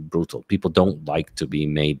very brutal. People don't like to be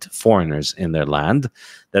made foreigners in their land.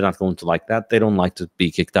 They're not going to like that. They don't like to be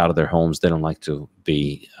kicked out of their homes. They don't like to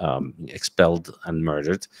be expelled and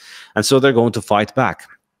murdered. And so they're going to fight back.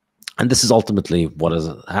 And this is ultimately what has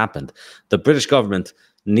happened. The British government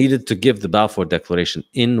needed to give the Balfour Declaration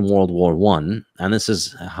in World War I. And this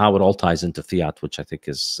is how it all ties into Fiat, which I think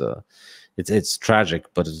is... It's tragic,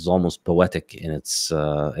 but it's almost poetic in its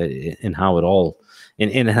in how it all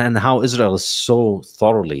and how Israel is so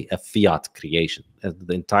thoroughly a fiat creation.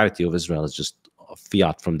 The entirety of Israel is just a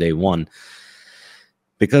fiat from day one.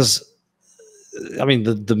 Because, I mean,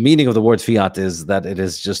 the meaning of the word fiat is that it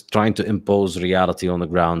is just trying to impose reality on the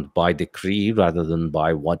ground by decree rather than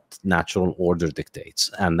by what natural order dictates.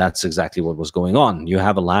 And that's exactly what was going on. You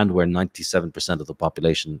have a land where 97% of the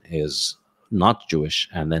population is not Jewish,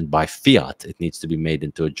 and then by fiat it needs to be made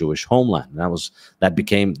into a Jewish homeland. That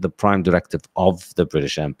became the prime directive of the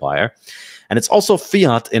British Empire. And it's also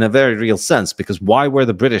fiat in a very real sense, because why were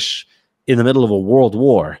the British in the middle of a world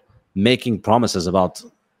war making promises about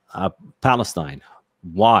Palestine?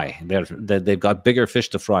 Why? They've got bigger fish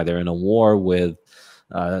to fry. They're in a war with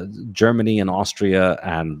Germany and Austria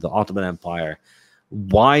and the Ottoman Empire.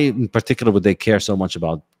 Why in particular would they care so much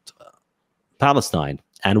about Palestine?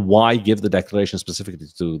 And why give the declaration specifically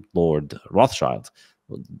to Lord Rothschild,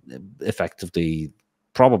 effectively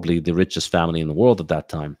probably the richest family in the world at that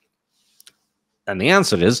time? And the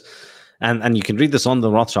answer is, and you can read this on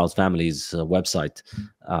the Rothschild family's website,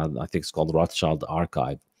 I think it's called the Rothschild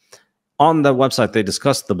Archive. On the website, they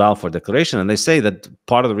discussed the Balfour Declaration, and they say that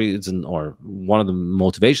part of the reason, or one of the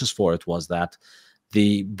motivations for it, was that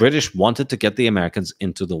the British wanted to get the Americans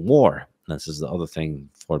into the war. This is the other thing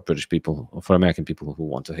for British people, for American people who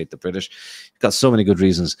want to hate the British. You've got so many good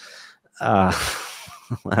reasons.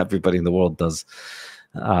 Everybody in the world does.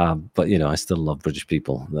 But, you know, I still love British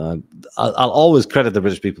people. I'll always credit the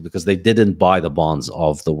British people because they didn't buy the bonds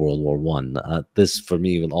of the World War I. This, for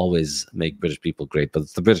me, will always make British people great. But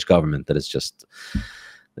it's the British government that is just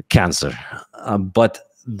cancer. But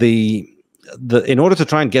in order to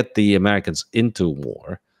try and get the Americans into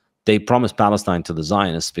war, they promised Palestine to the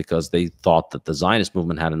Zionists because they thought that the Zionist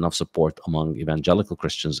movement had enough support among evangelical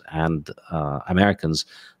Christians and Americans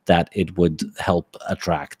that it would help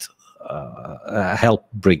attract,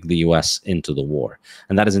 help bring the U.S. into the war.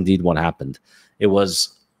 And that is indeed what happened. It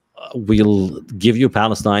was, we'll give you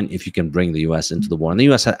Palestine if you can bring the U.S. into the war. And the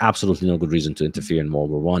U.S. had absolutely no good reason to interfere in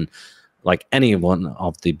World War I. like any one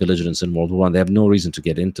of the belligerents in World War I. They have no reason to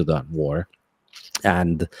get into that war.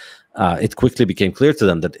 And it quickly became clear to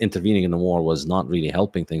them that intervening in the war was not really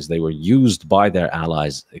helping things. They were used by their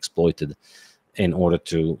allies, exploited, in order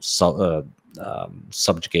to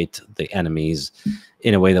subjugate the enemies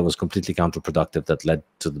in a way that was completely counterproductive, that led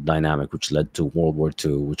to the dynamic which led to World War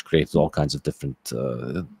II, which created all kinds of different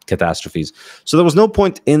catastrophes. So there was no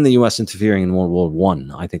point in the US interfering in World War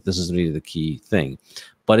I. I think this is really the key thing.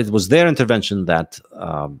 But it was their intervention that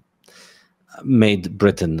made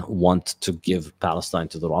Britain want to give Palestine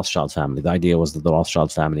to the Rothschild family. The idea was that the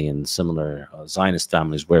Rothschild family and similar Zionist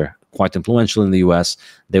families were quite influential in the US.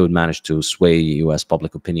 They would manage to sway US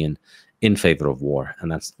public opinion in favor of war.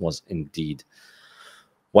 And that was indeed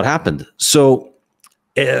what happened. So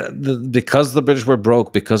because the British were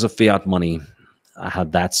broke, because of fiat money,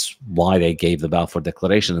 that's why they gave the Balfour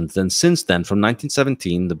Declaration. And then since then, from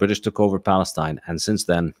 1917, the British took over Palestine. And since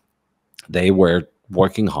then, they were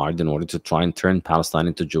working hard in order to try and turn Palestine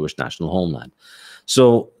into Jewish national homeland.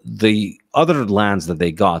 So the other lands that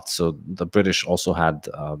they got, so the British also had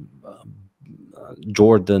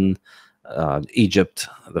Jordan, Egypt,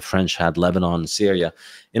 the French had Lebanon, Syria.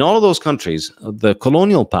 In all of those countries, the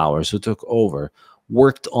colonial powers who took over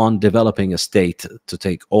worked on developing a state to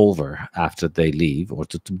take over after they leave, or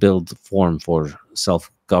to build form for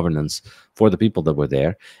self-governance for the people that were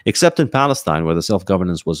there, except in Palestine, where the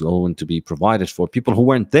self-governance was going to be provided for people who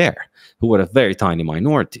weren't there, who were a very tiny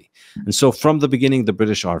minority. And so from the beginning, the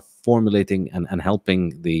British are formulating and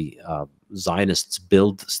helping the Zionists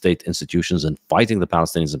build state institutions and fighting the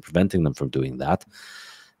Palestinians and preventing them from doing that.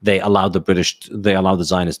 They allowed the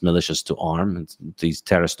Zionist militias to arm these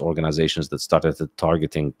terrorist organizations that started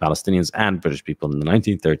targeting Palestinians and British people in the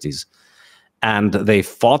 1930s. And they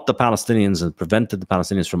fought the Palestinians and prevented the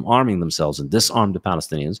Palestinians from arming themselves and disarmed the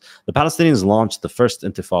Palestinians. The Palestinians launched the first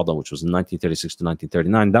Intifada, which was in 1936 to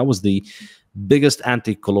 1939. That was the biggest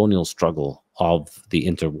anti-colonial struggle of the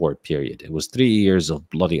interwar period. It was 3 years of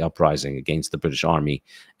bloody uprising against the British Army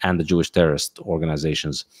and the Jewish terrorist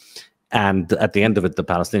organizations. And at the end of it, the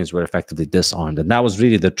Palestinians were effectively disarmed. And that was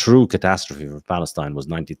really the true catastrophe for Palestine, was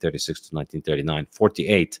 1936 to 1939.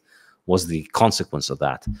 48 was the consequence of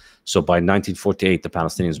that. So by 1948, the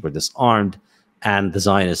Palestinians were disarmed, and the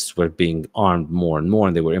Zionists were being armed more and more,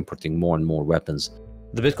 and they were importing more and more weapons.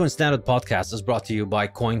 The Bitcoin Standard podcast is brought to you by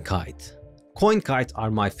CoinKite. CoinKite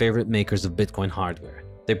are my favorite makers of Bitcoin hardware.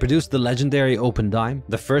 They produce the legendary Open Dime,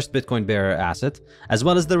 the first Bitcoin bearer asset, as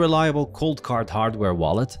well as the reliable Cold Card hardware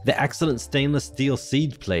wallet, the excellent stainless steel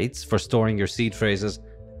seed plates for storing your seed phrases,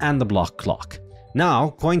 and the block clock.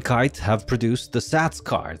 Now, CoinKite have produced the Sats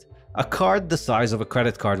card, a card the size of a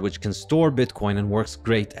credit card which can store Bitcoin and works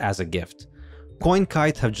great as a gift.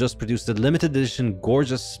 CoinKite have just produced a limited edition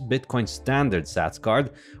gorgeous Bitcoin Standard Sats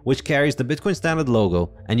card, which carries the Bitcoin Standard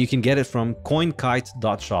logo, and you can get it from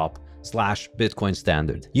coinkite.shop/Bitcoin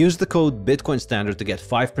Standard. Use the code Bitcoin Standard to get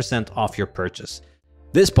 5% off your purchase.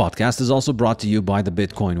 This podcast is also brought to you by the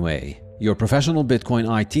Bitcoin Way, your professional Bitcoin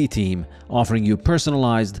IT team offering you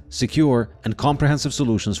personalized, secure, and comprehensive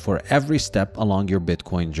solutions for every step along your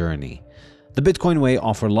Bitcoin journey. The Bitcoin Way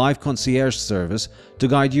offer live concierge service to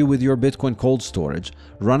guide you with your Bitcoin cold storage,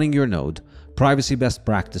 running your node, privacy best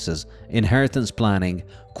practices, inheritance planning,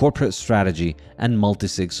 corporate strategy, and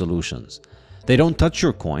multi-sig solutions. They don't touch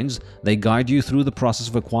your coins, they guide you through the process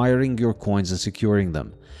of acquiring your coins and securing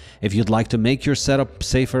them. If you'd like to make your setup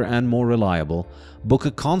safer and more reliable, book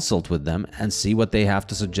a consult with them and see what they have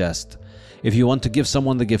to suggest. If you want to give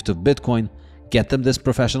someone the gift of Bitcoin, get them this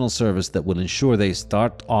professional service that will ensure they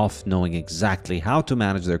start off knowing exactly how to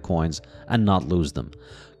manage their coins and not lose them.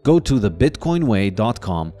 Go to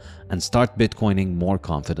thebitcoinway.com and start Bitcoining more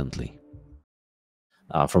confidently.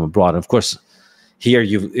 From abroad, of course, here,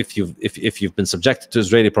 if you've been subjected to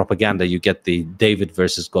Israeli propaganda, you get the David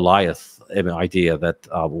versus Goliath idea that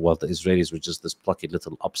well, the Israelis were just this plucky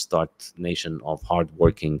little upstart nation of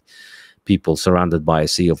hardworking people surrounded by a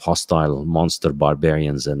sea of hostile monster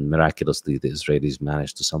barbarians, and miraculously the Israelis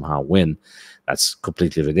managed to somehow win. That's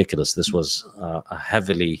completely ridiculous. This was a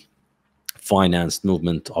heavily financed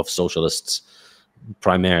movement of socialists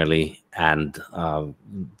primarily, and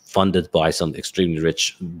funded by some extremely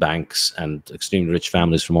rich banks and extremely rich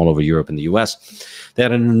families from all over Europe and the US. They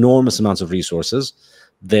had an enormous amounts of resources.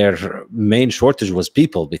 Their main shortage was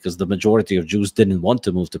people, because the majority of Jews didn't want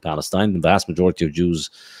to move to Palestine. The vast majority of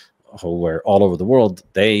Jews who were all over the world,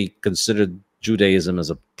 they considered Judaism as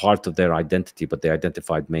a part of their identity, but they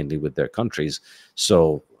identified mainly with their countries.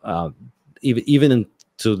 So even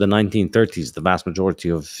into the 1930s, the vast majority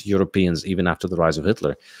of Europeans, even after the rise of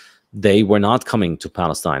Hitler, They were not coming to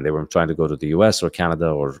Palestine. They were trying to go to the US or Canada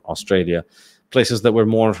or Australia, places that were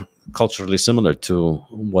more culturally similar to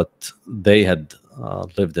what they had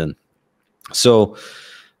lived in. So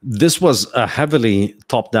this was a heavily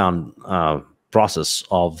top-down process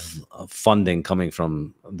of funding coming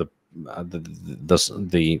from the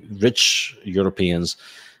rich Europeans,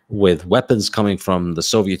 with weapons coming from the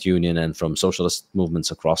Soviet Union and from socialist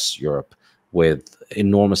movements across Europe, with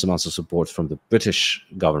enormous amounts of support from the British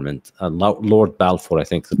government. Lord Balfour, I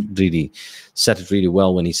think, really said it really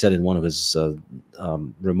well when he said in one of his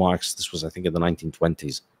remarks, this was, I think, in the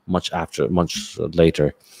 1920s, much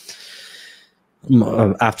later,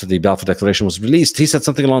 after the Balfour Declaration was released, he said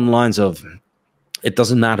something along the lines of, it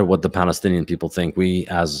doesn't matter what the Palestinian people think. We,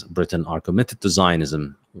 as Britain, are committed to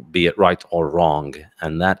Zionism, be it right or wrong.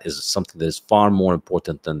 And that is something that is far more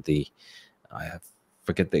important than I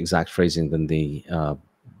forget the exact phrasing, than the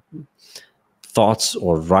thoughts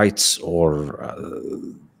or rights or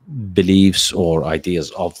beliefs or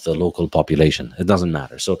ideas of the local population. It doesn't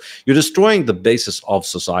matter. So you're destroying the basis of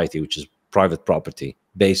society, which is private property,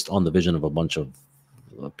 based on the vision of a bunch of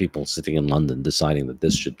people sitting in London deciding that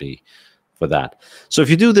this should be for that. So if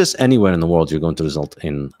you do this anywhere in the world, you're going to result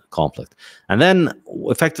in conflict. And then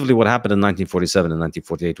effectively what happened in 1947 and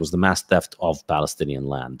 1948 was the mass theft of Palestinian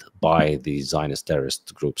land by the Zionist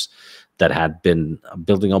terrorist groups that had been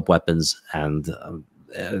building up weapons. And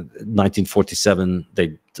 1947,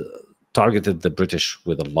 they targeted the British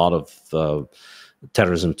with a lot of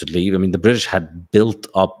terrorism to leave. I mean, the British had built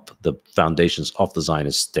up the foundations of the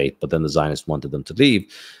Zionist state, but then the Zionists wanted them to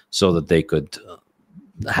leave so that they could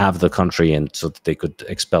have the country and so that they could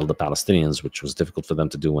expel the Palestinians, which was difficult for them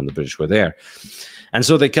to do when the British were there. And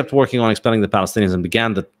so they kept working on expelling the Palestinians and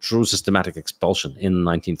began the true systematic expulsion in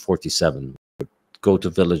 1947. Go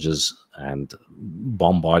to villages and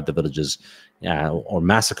bombard the villages, or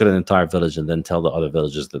massacre an entire village and then tell the other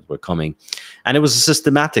villages that were coming. And it was a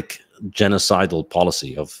systematic genocidal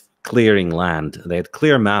policy of clearing land. They had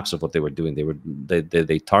clear maps of what they were doing.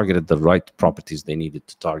 They targeted the right properties they needed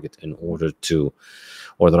to target in order to,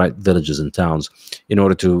 or the right villages and towns, in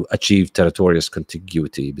order to achieve territorial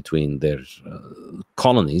contiguity between their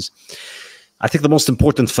colonies. I think the most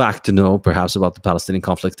important fact to know, perhaps, about the Palestinian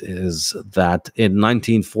conflict is that in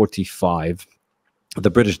 1945,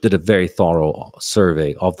 the British did a very thorough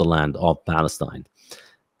survey of the land of Palestine.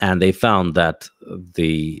 And they found that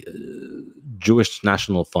the Jewish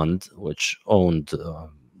National Fund, which owned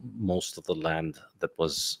most of the land that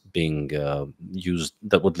was being used,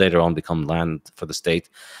 that would later on become land for the state,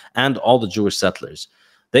 and all the Jewish settlers,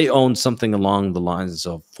 they owned something along the lines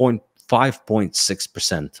of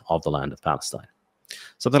 5.6% of the land of Palestine.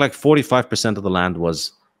 Something like 45% of the land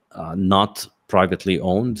was not privately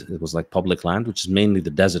owned. It was like public land, which is mainly the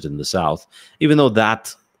desert in the south, even though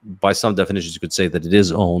that, by some definitions, you could say that it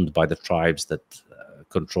is owned by the tribes that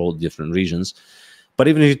control different regions. But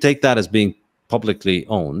even if you take that as being publicly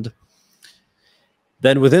owned,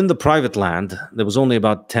 then within the private land, there was only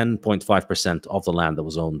about 10.5% of the land that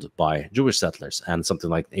was owned by Jewish settlers, and something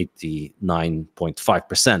like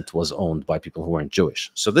 89.5% was owned by people who weren't Jewish.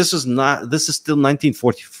 So this is still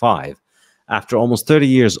 1945, after almost 30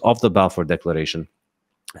 years of the Balfour Declaration,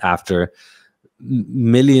 after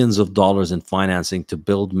millions of dollars in financing to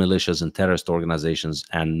build militias and terrorist organizations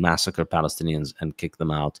and massacre Palestinians and kick them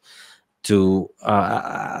out, to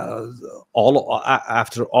after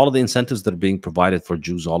all of the incentives that are being provided for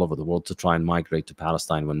Jews all over the world to try and migrate to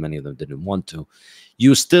Palestine when many of them didn't want to,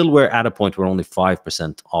 you still were at a point where only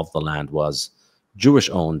 5% of the land was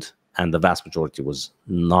Jewish owned, and the vast majority was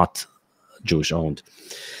not Jewish owned.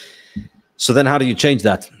 So then how do you change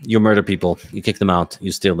that? You murder people, you kick them out,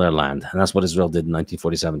 you steal their land. And that's what Israel did in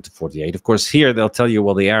 1947 to 48. Of course, here they'll tell you,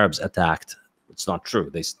 well, the Arabs attacked. It's not true.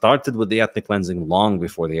 They started with the ecnic cleansing long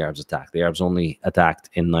before the Arabs attacked. The Arabs only attacked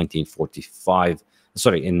in May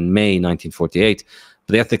 1948.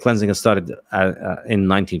 But the ethnic cleansing had started in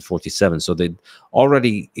 1947. So they'd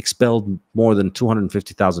already expelled more than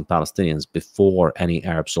 250,000 Palestinians before any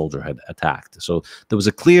Arab soldier had attacked. So there was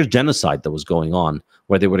a clear genocide that was going on,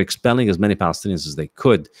 where they were expelling as many Palestinians as they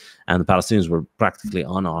could. And the Palestinians were practically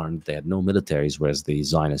unarmed. They had no militaries, whereas the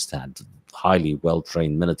Zionists had highly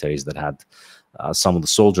well-trained militaries that had some of the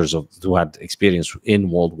soldiers who had experience in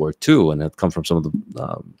World War II and had come from some of the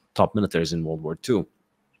top militaries in World War II.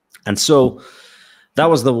 And so That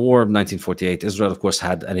was the war of 1948. Israel, of course,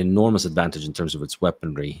 had an enormous advantage in terms of its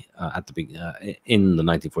weaponry in the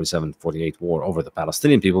 1947-48 war over the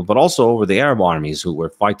Palestinian people, but also over the Arab armies who were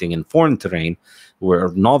fighting in foreign terrain, who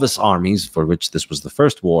were novice armies for which this was the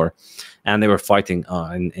first war, and they were fighting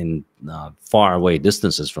in far away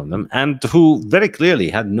distances from them, and who very clearly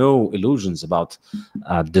had no illusions about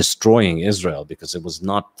destroying Israel, because it was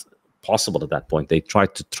not possible at that point. They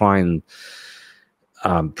tried and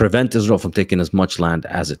prevent Israel from taking as much land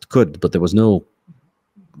as it could, but there was no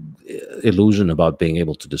illusion about being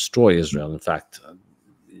able to destroy Israel. In fact,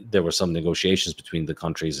 there were some negotiations between the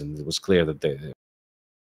countries, and it was clear that they were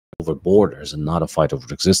over borders and not a fight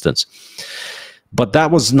over existence. But that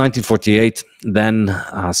was 1948. Then,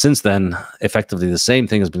 since then, effectively the same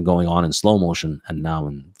thing has been going on in slow motion and now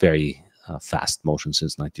in very fast motion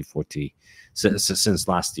since 1940, since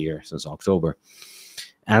last year, since October.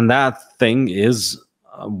 And that thing is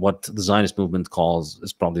what the Zionist movement calls,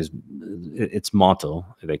 is probably its motto.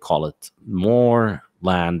 They call it more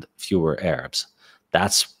land, fewer Arabs.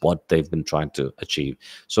 That's what they've been trying to achieve.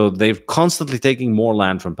 So they're constantly taking more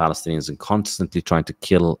land from Palestinians and constantly trying to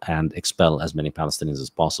kill and expel as many Palestinians as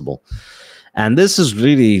possible. And this has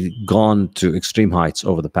really gone to extreme heights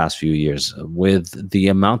over the past few years. With the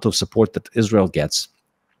amount of support that Israel gets,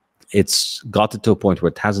 it's got it to a point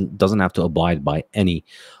where it doesn't have to abide by any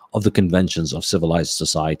of the conventions of civilized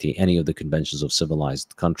society, any of the conventions of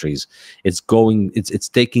civilized countries. It's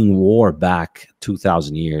taking war back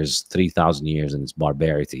 2,000 years, 3,000 years in its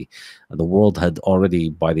barbarity. The world had already,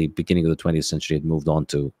 by the beginning of the 20th century, had moved on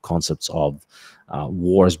to concepts of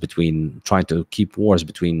trying to keep wars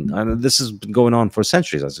between, and this has been going on for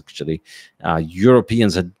centuries, actually.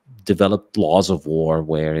 Europeans had developed laws of war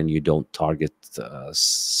wherein you don't target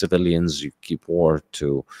civilians, you keep war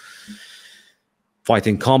to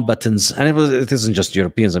fighting combatants. And it isn't just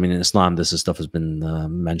Europeans. I mean, in Islam, this stuff has been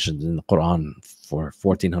mentioned in the Quran for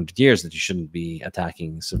 1400 years, that you shouldn't be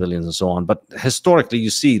attacking civilians and so on. But historically,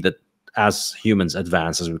 you see that as humans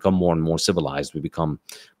advance, as we become more and more civilized, we become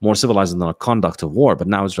more civilized in our conduct of war. But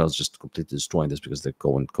now Israel's just completely destroying this because they're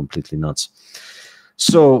going completely nuts.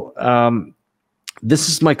 So this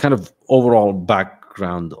is my kind of overall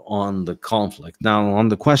background on the conflict. Now, on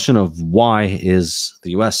the question of why is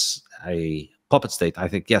the U.S. a puppet state, I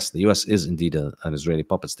think, yes, the U.S. is indeed an Israeli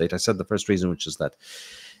puppet state. I said the first reason, which is that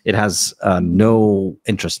it has no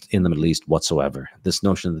interest in the Middle East whatsoever. This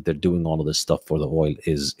notion that they're doing all of this stuff for the oil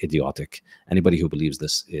is idiotic. Anybody who believes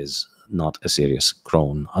this is not a serious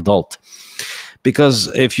grown adult. Because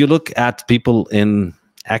if you look at people in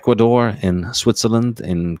Ecuador, in Switzerland,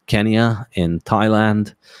 in Kenya, in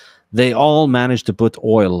Thailand, they all managed to put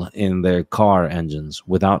oil in their car engines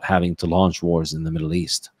without having to launch wars in the Middle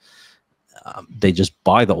East. They just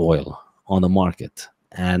buy the oil on the market.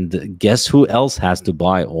 And guess who else has to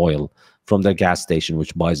buy oil from their gas station,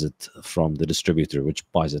 which buys it from the distributor, which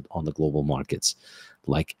buys it on the global markets,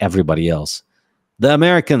 like everybody else? The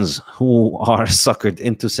Americans, who are suckered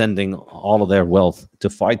into sending all of their wealth to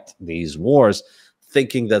fight these wars,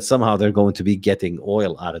 thinking that somehow they're going to be getting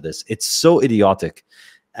oil out of this. It's so idiotic.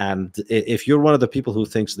 And if you're one of the people who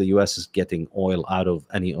thinks the U.S. is getting oil out of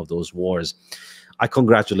any of those wars, I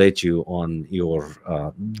congratulate you on your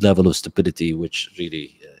level of stupidity, which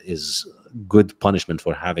really is good punishment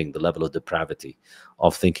for having the level of depravity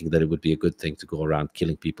of thinking that it would be a good thing to go around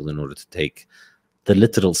killing people in order to take the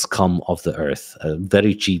literal scum of the earth, a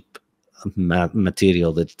very cheap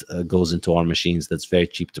material that goes into our machines that's very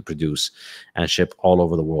cheap to produce and ship all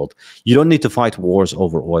over the world. You don't need to fight wars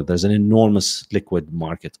over oil. There's an enormous liquid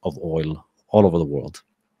market of oil all over the world.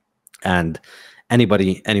 And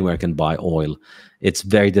anybody, anywhere can buy oil. It's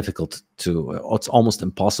very difficult it's almost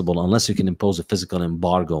impossible, unless you can impose a physical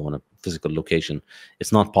embargo on a physical location.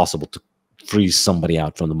 It's not possible to freeze somebody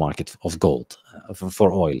out from the market of gold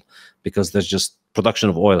for oil, because there's just production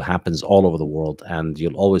of oil happens all over the world, and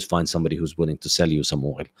you'll always find somebody who's willing to sell you some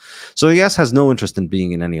oil. So the US has no interest in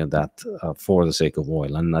being in any of that for the sake of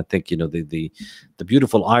oil. And I think, you know, the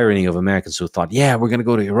beautiful irony of Americans who thought, yeah, we're going to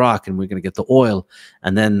go to Iraq and we're going to get the oil,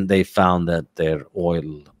 and then they found that their oil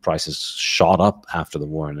prices shot up after the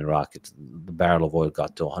war in Iraq. The barrel of oil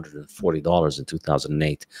got to $140 in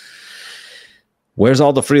 2008. Where's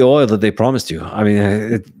all the free oil that they promised you? I mean,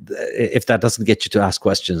 if that doesn't get you to ask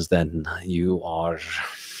questions, then you are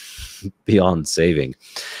beyond saving.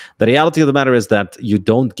 The reality of the matter is that you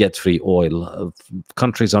don't get free oil.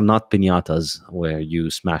 Countries are not piñatas where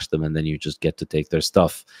you smash them and then you just get to take their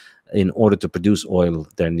stuff. In order to produce oil,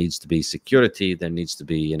 there needs to be security. There needs to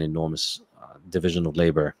be an enormous division of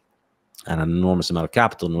labor and an enormous amount of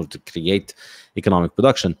capital in order to create economic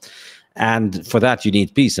production. And for that, you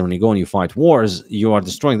need peace. And when you go and you fight wars, you are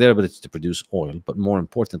destroying their ability to produce oil. But more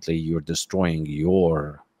importantly, you're destroying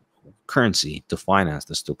your currency to finance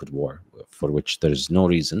the stupid war for which there's no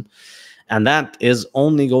reason. And that is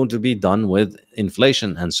only going to be done with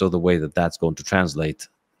inflation. And so the way that that's going to translate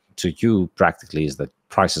to you practically is that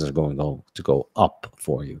prices are going to go up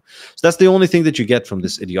for you. So that's the only thing that you get from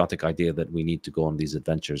this idiotic idea that we need to go on these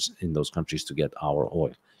adventures in those countries to get our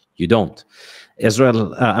oil. You don't.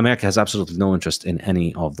 America has absolutely no interest in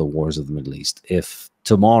any of the wars of the Middle East. If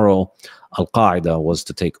tomorrow Al-Qaeda was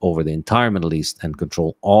to take over the entire Middle East and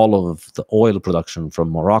control all of the oil production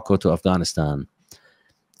from Morocco to Afghanistan,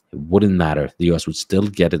 it wouldn't matter. The US would still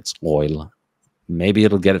get its oil. Maybe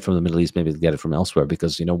it'll get it from the Middle East, maybe it'll get it from elsewhere,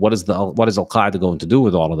 because, you know, what is Al-Qaeda going to do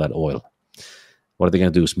with all of that oil? What are they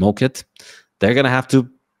going to do? Smoke it? They're going to have to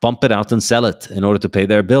pump it out and sell it in order to pay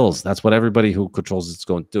their bills. That's what everybody who controls it's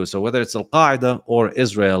going to do. So whether it's Al-Qaeda or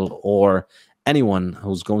Israel or anyone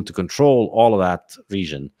who's going to control all of that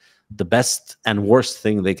region, the best and worst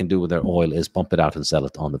thing they can do with their oil is pump it out and sell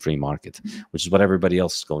it on the free market, which is what everybody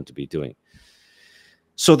else is going to be doing.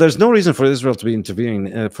 So there's no reason for Israel to be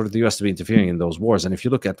interfering, for the US to be interfering in those wars. And if you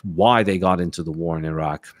look at why they got into the war in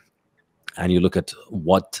Iraq, and you look at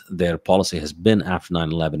what their policy has been after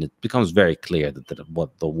 9/11, it becomes very clear that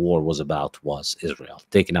what the war was about was Israel,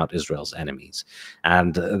 taking out Israel's enemies.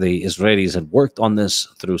 And the Israelis had worked on this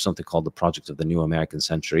through something called the Project of the New American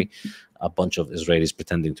Century. A bunch of Israelis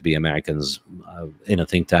pretending to be Americans in a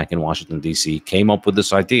think tank in Washington, D.C. came up with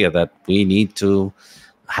this idea that we need to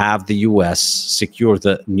have the U.S. secure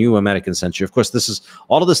the new American century. Of course, this is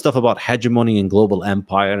all of this stuff about hegemony and global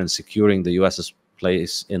empire and securing the U.S.'s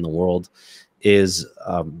place in the world is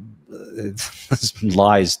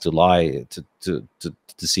lies to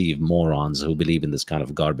deceive morons who believe in this kind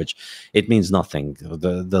of garbage. It means nothing.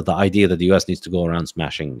 The idea that the US needs to go around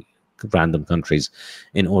smashing random countries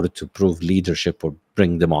in order to prove leadership or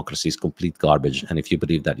bring democracy is complete garbage. And if you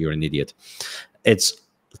believe that, you're an idiot. It's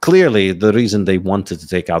clearly the reason they wanted to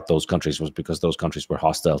take out those countries was because those countries were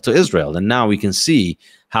hostile to Israel. And now we can see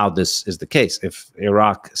how this is the case. If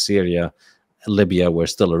Iraq, Syria, Libya were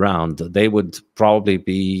still around, they would probably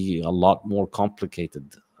be a lot more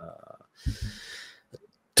complicated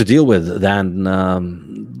to deal with than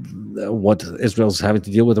what Israel's having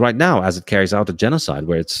to deal with right now, as it carries out a genocide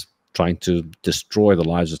where it's trying to destroy the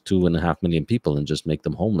lives of 2.5 million people and just make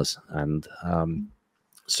them homeless. And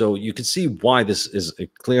so you can see why this is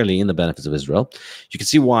clearly in the benefits of Israel. You can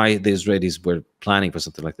see why the Israelis were planning for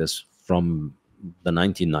something like this from the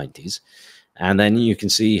 1990s. And then you can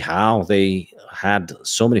see how they had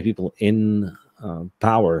so many people in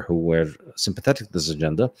power who were sympathetic to this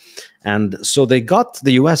agenda. And so they got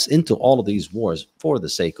the US into all of these wars for the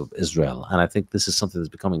sake of Israel. And I think this is something that's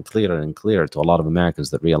becoming clearer and clearer to a lot of Americans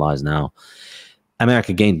that realize now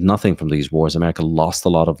America gained nothing from these wars. America lost a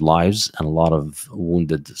lot of lives and a lot of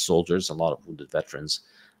wounded soldiers, a lot of wounded veterans,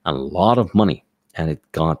 and a lot of money. And it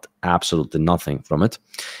got absolutely nothing from it.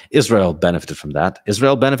 Israel benefited from that.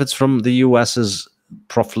 Israel benefits from the US's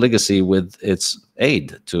profligacy with its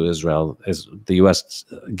aid to Israel. The US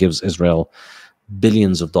gives Israel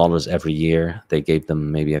billions of dollars every year. They gave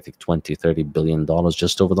them maybe, I think, 20, 30 billion dollars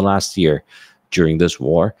just over the last year during this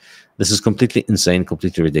war. This is completely insane,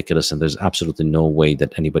 completely ridiculous, and there's absolutely no way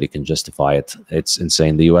that anybody can justify it. It's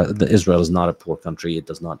insane. Israel is not a poor country. It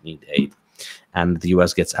does not need aid. And the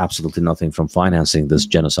US gets absolutely nothing from financing this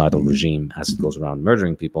genocidal regime as it goes around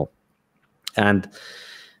murdering people. And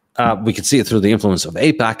we can see it through the influence of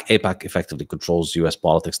AIPAC. AIPAC effectively controls US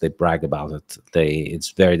politics. They brag about it. It's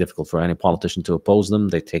very difficult for any politician to oppose them.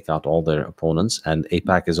 They take out all their opponents. And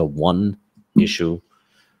AIPAC is a one-issue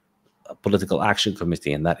political action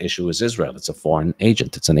committee, and that issue is Israel. It's a foreign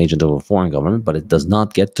agent. It's an agent of a foreign government, but it does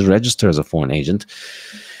not get to register as a foreign agent.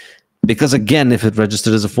 Because again, if it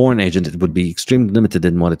registered as a foreign agent, it would be extremely limited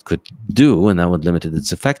in what it could do, and that would limit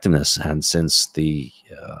its effectiveness. And since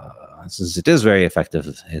it is very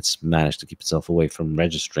effective, it's managed to keep itself away from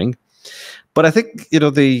registering. But I think, you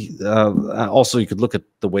know, also you could look at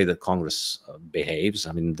the way that Congress behaves.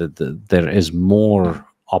 I mean, there is more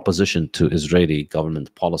opposition to Israeli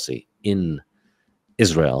government policy in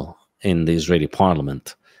Israel, in the Israeli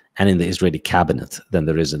parliament, and in the Israeli cabinet than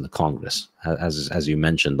there is in the Congress. As you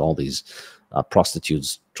mentioned, all these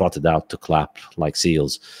prostitutes trotted out to clap like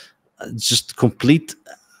seals. Just complete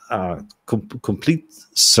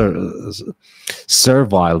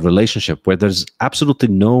servile relationship where there's absolutely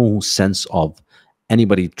no sense of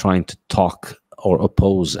anybody trying to talk or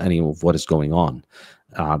oppose any of what is going on.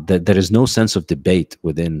 There is no sense of debate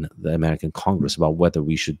within the American Congress about whether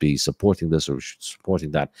we should be supporting this or we should be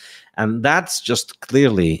supporting that. And that's just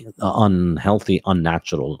clearly unhealthy,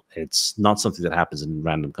 unnatural. It's not something that happens in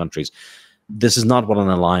random countries. This is not what an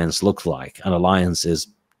alliance looks like. An alliance is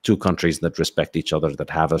two countries that respect each other, that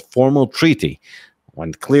have a formal treaty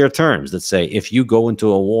on clear terms that say, if you go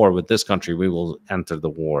into a war with this country, we will enter the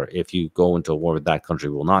war. If you go into a war with that country,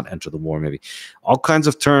 we will not enter the war, maybe. All kinds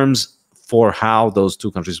of terms for how those two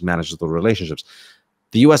countries manage the relationships.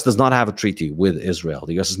 The U.S. does not have a treaty with Israel.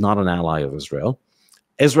 The U.S. is not an ally of Israel.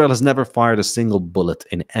 Israel has never fired a single bullet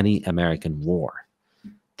in any American war.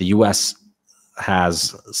 The U.S.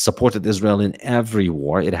 has supported Israel in every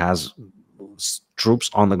war. It has troops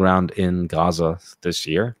on the ground in Gaza this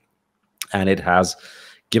year, and it has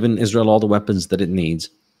given Israel all the weapons that it needs.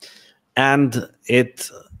 And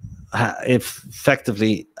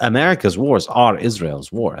effectively, America's wars are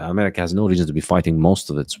Israel's war. America has no reason to be fighting most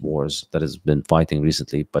of its wars that it's been fighting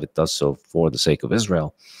recently, but it does so for the sake of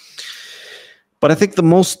Israel. But I think the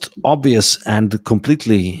most obvious and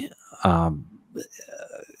completely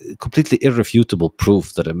irrefutable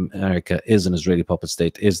proof that America is an Israeli puppet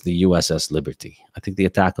state is the USS Liberty. I think the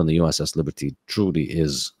attack on the USS Liberty truly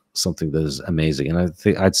is something that is amazing. And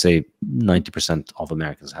I'd say 90% of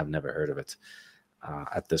Americans have never heard of it.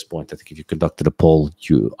 At this point, I think if you conducted a poll,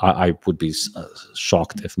 I would be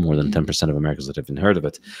shocked if more than 10% of Americans had even heard of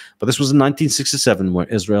it. But this was in 1967, where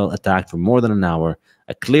Israel attacked for more than an hour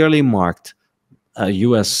a clearly marked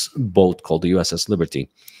U.S. boat called the USS Liberty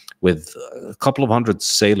with a couple of hundred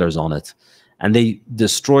sailors on it. And they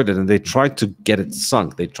destroyed it, and they tried to get it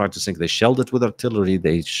sunk. They tried to sink. They shelled it with artillery.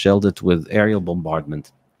 They shelled it with aerial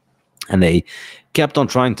bombardment. And they kept on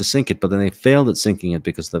trying to sink it, but then they failed at sinking it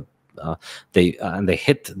because they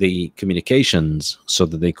hit the communications so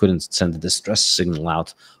that they couldn't send a distress signal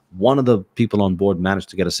out. One of the people on board managed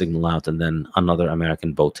to get a signal out, and then another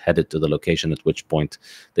American boat headed to the location, at which point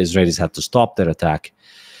the Israelis had to stop their attack.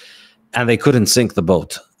 And they couldn't sink the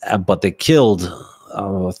boat, but they killed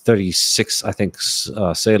 36, I think,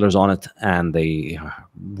 sailors on it, and they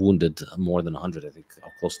wounded more than 100, I think,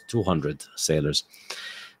 close to 200 sailors.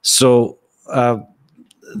 So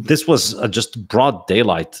this was just broad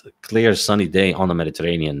daylight, clear, sunny day on the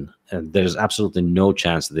Mediterranean, and there's absolutely no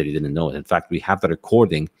chance that they didn't know it. In fact, we have the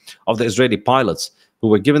recording of the Israeli pilots who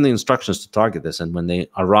were given the instructions to target this, and when they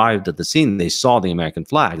arrived at the scene, they saw the American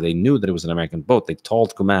flag. They knew that it was an American boat. They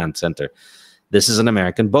told Command Center, this is an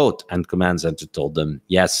American boat, and Command Center told them,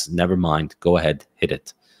 yes, never mind, go ahead, hit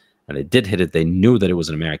it. And they did hit it. They knew that it was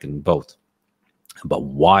an American boat. But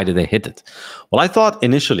why did they hit it? Well, I thought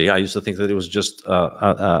initially, I used to think that it was just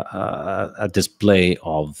a display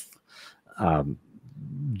of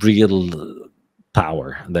real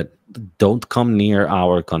power, that don't come near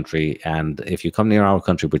our country. And if you come near our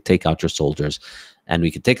country, we take out your soldiers. And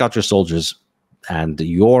we can take out your soldiers, and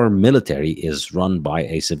your military is run by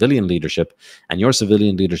a civilian leadership. And your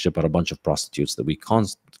civilian leadership are a bunch of prostitutes that we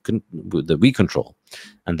control,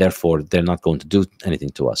 and therefore they're not going to do anything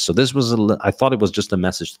to us. So this was I thought it was just a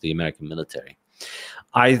message to the American military.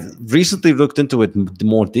 I recently looked into it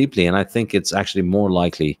more deeply, and I think it's actually more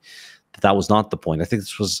likely that that was not the point. I think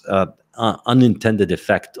this was an unintended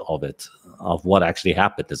effect of it, of what actually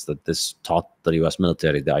happened, is that this taught the U.S.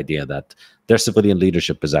 military the idea that their civilian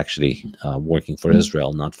leadership is actually working for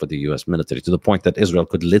Israel, not for the U.S. military, to the point that Israel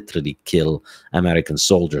could literally kill American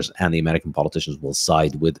soldiers, and the American politicians will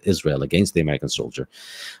side with Israel against the American soldier.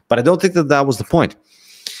 But I don't think that that was the point.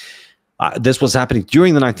 This was happening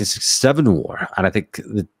during the 1967 war, and I think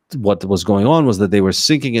that what was going on was that they were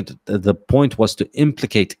sinking it. The point was to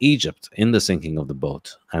implicate Egypt in the sinking of the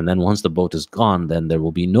boat. And then once the boat is gone, then there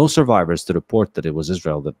will be no survivors to report that it was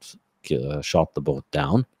Israel that shot the boat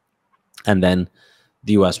down. And then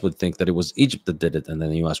the U.S. would think that it was Egypt that did it, and then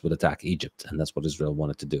the U.S. would attack Egypt. And that's what Israel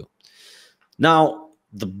wanted to do. Now,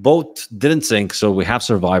 the boat didn't sink, so we have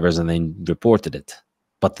survivors, and they reported it.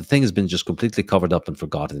 But the thing has been just completely covered up and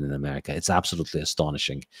forgotten in America. It's absolutely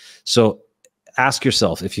astonishing. So ask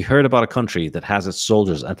yourself, if you heard about a country that has its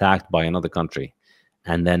soldiers attacked by another country,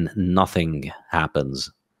 and then nothing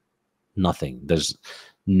happens, nothing. There's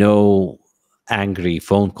no angry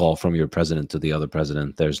phone call from your president to the other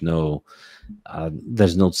president. There's no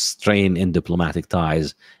strain in diplomatic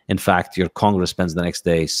ties. In fact, your Congress spends the next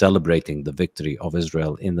day celebrating the victory of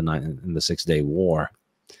Israel in the Six-Day War.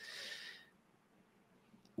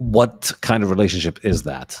 What kind of relationship is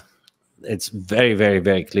that? It's very, very,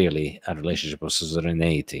 very clearly a relationship of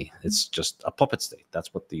suzerainty. It's just a puppet state.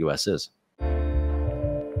 That's what the U.S. is.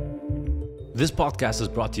 This podcast is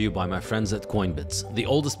brought to you by my friends at Coinbits, the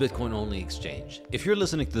oldest Bitcoin-only exchange. If you're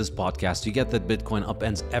listening to this podcast, you get that Bitcoin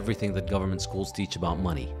upends everything that government schools teach about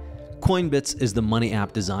money. Coinbits is the money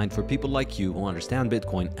app designed for people like you who understand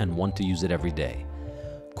Bitcoin and want to use it every day.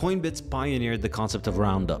 Coinbits pioneered the concept of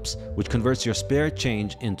roundups, which converts your spare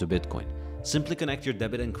change into Bitcoin. Simply connect your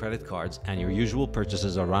debit and credit cards and your usual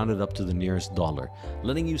purchases are rounded up to the nearest dollar,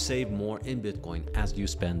 letting you save more in Bitcoin as you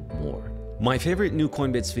spend more. My favorite new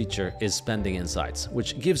Coinbits feature is Spending Insights,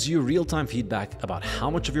 which gives you real-time feedback about how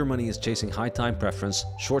much of your money is chasing high-time preference,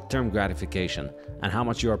 short-term gratification, and how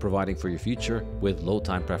much you are providing for your future with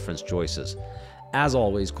low-time preference choices. As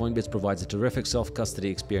always, Coinbits provides a terrific self-custody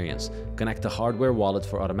experience. Connect a hardware wallet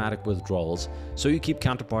for automatic withdrawals, so you keep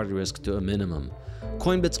counterparty risk to a minimum.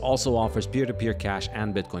 Coinbits also offers peer-to-peer cash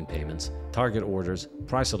and Bitcoin payments, target orders,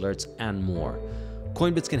 price alerts, and more.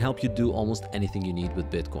 Coinbits can help you do almost anything you need with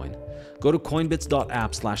Bitcoin. Go to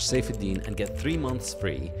coinbits.app/Saifedean and get 3 months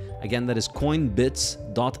free. Again, that is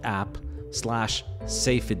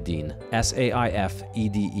coinbits.app/Saifedean,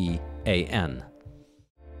 Saifedean.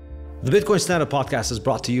 The Bitcoin Standard podcast is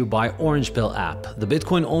brought to you by Orange Pill app, the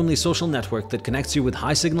Bitcoin-only social network that connects you with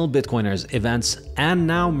high-signal Bitcoiners, events, and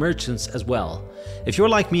now merchants as well. If you're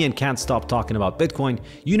like me and can't stop talking about Bitcoin,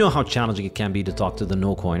 you know how challenging it can be to talk to the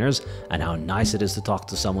no-coiners and how nice it is to talk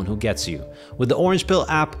to someone who gets you. With the Orange Pill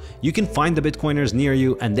app, you can find the Bitcoiners near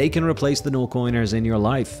you and they can replace the no-coiners in your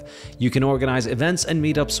life. You can organize events and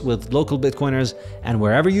meetups with local Bitcoiners, and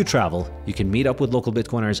wherever you travel, you can meet up with local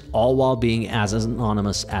Bitcoiners, all while being as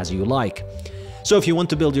anonymous as you like. So if you want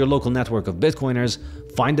to build your local network of Bitcoiners,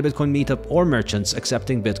 find a Bitcoin meetup or merchants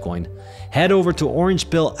accepting Bitcoin, head over to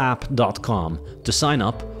orangepillapp.com to sign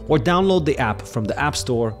up or download the app from the App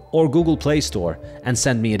Store or Google Play Store and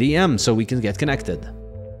send me a DM so we can get connected.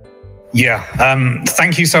 Yeah,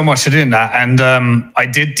 thank you so much for doing that. And I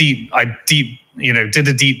did a deep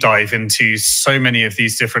dive into so many of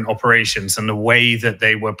these different operations and the way that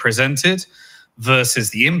they were presented versus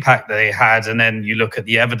the impact they had. And then you look at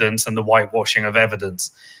the evidence and the whitewashing of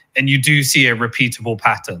evidence, and you do see a repeatable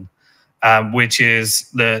pattern, which is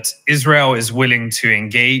that Israel is willing to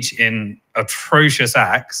engage in atrocious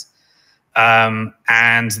acts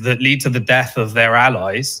and that lead to the death of their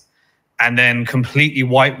allies, and then completely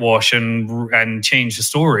whitewash and change the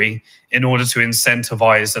story in order to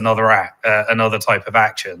incentivize another type of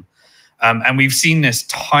action. And we've seen this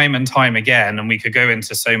time and time again, and we could go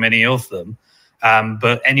into so many of them.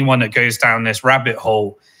 But anyone that goes down this rabbit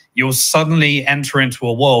hole, you'll suddenly enter into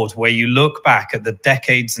a world where you look back at the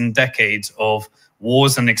decades and decades of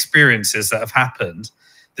wars and experiences that have happened,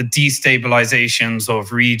 the destabilizations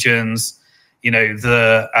of regions,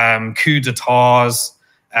 the coup d'etats,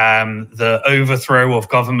 the overthrow of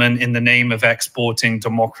government in the name of exporting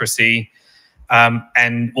democracy,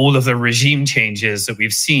 and all of the regime changes that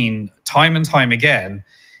we've seen time and time again.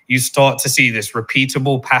 You start to see this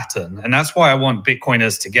repeatable pattern. And that's why I want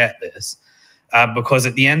Bitcoiners to get this, because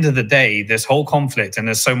at the end of the day, this whole conflict, and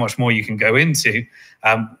there's so much more you can go into,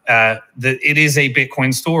 that it is a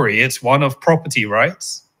Bitcoin story. It's one of property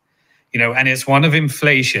rights, and it's one of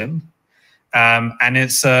inflation. And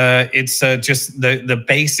it's just the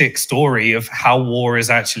basic story of how war is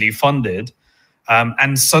actually funded.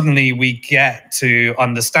 And suddenly we get to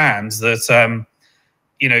understand that,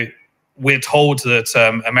 we're told that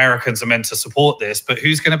Americans are meant to support this, but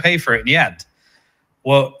who's going to pay for it in the end?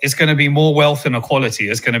 Well, it's going to be more wealth inequality.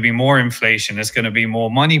 It's going to be more inflation. It's going to be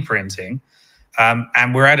more money printing.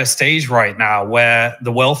 And we're at a stage right now where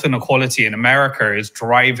the wealth inequality in America is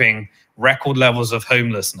driving record levels of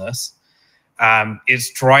homelessness.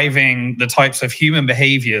 It's driving the types of human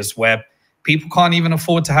behaviors where people can't even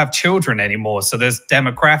afford to have children anymore. So there's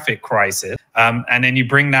demographic crisis. And then you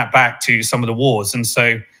bring that back to some of the wars. And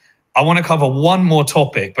so I want to cover one more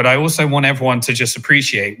topic, but I also want everyone to just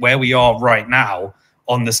appreciate where we are right now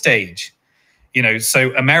on the stage.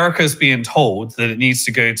 So America's being told that it needs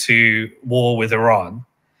to go to war with Iran.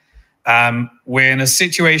 We're in a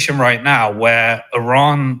situation right now where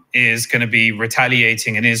Iran is going to be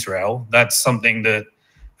retaliating in Israel. That's something that,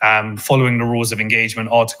 following the rules of engagement,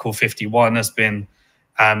 Article 51 has been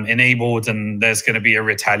enabled, and there's going to be a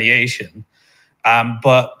retaliation.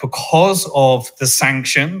 But because of the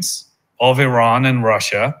sanctions of Iran and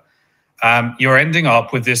Russia, you're ending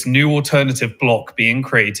up with this new alternative bloc being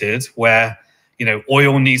created where,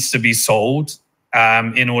 oil needs to be sold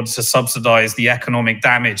in order to subsidize the economic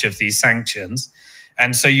damage of these sanctions.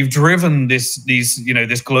 And so you've driven this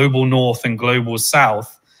global north and global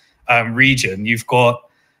south region. You've got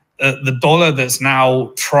the dollar that's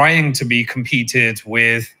now trying to be competed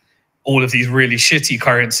with all of these really shitty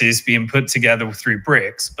currencies being put together through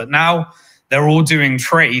BRICS. But now they're all doing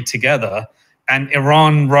trade together, and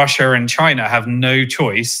Iran, Russia, and China have no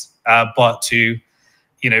choice but to,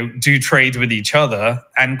 do trade with each other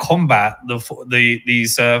and combat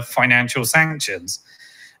these financial sanctions.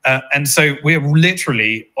 And so we're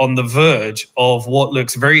literally on the verge of what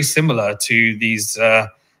looks very similar to the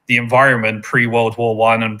environment pre-World War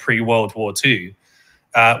I and pre-World War II,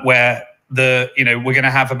 where we're going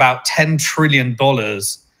to have about $10 trillion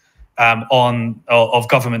of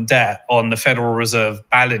government debt on the Federal Reserve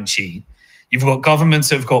balance sheet. You've got governments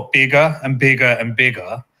that have got bigger and bigger and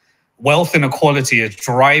bigger. Wealth inequality is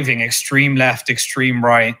driving extreme left, extreme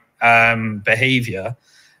right behavior.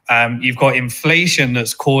 You've got inflation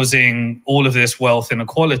that's causing all of this wealth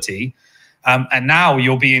inequality. And now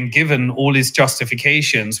you're being given all these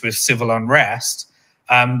justifications with civil unrest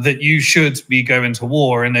that you should be going to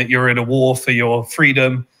war and that you're in a war for your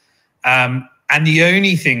freedom. And the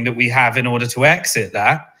only thing that we have in order to exit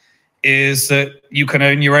that is that you can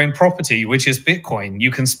own your own property, which is Bitcoin. You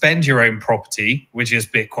can spend your own property, which is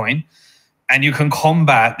Bitcoin. And you can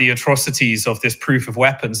combat the atrocities of this proof of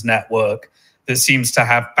weapons network that seems to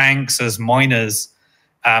have banks as miners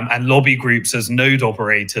and lobby groups as node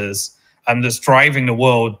operators, and that's driving the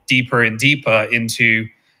world deeper and deeper into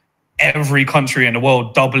every country in the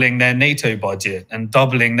world doubling their NATO budget and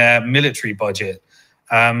doubling their military budget.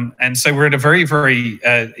 And so we're at a very, very,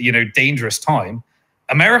 dangerous time.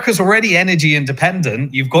 America's already energy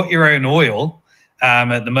independent. You've got your own oil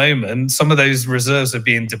at the moment. Some of those reserves are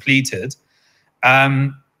being depleted.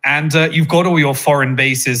 And you've got all your foreign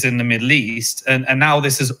bases in the Middle East. And now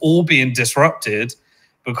this is all being disrupted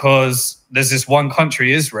because there's this one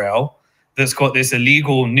country, Israel, that's got this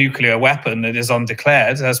illegal nuclear weapon that is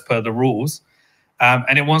undeclared as per the rules.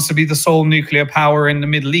 And it wants to be the sole nuclear power in the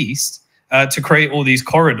Middle East to create all these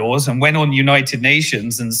corridors, and went on United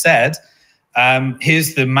Nations and said,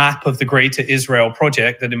 here's the map of the Greater Israel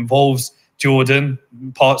Project that involves Jordan,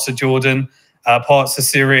 parts of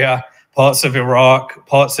Syria, parts of Iraq,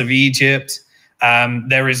 parts of Egypt.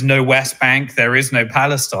 There is no West Bank. There is no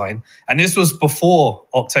Palestine. And this was before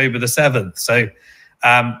October the 7th. So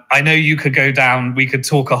I know you could go down, we could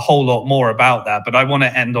talk a whole lot more about that, but I want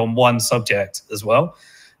to end on one subject as well,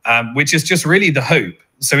 which is just really the hope.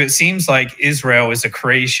 So it seems like Israel is a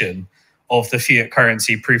creation of the fiat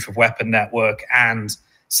currency proof of weapon network and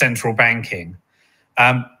central banking.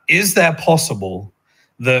 Is there possible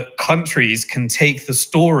that countries can take the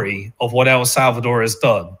story of what El Salvador has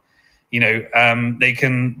done? They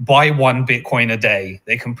can buy 1 Bitcoin a day.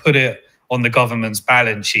 They can put it on the government's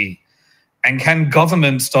balance sheet. And can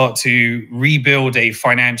government start to rebuild a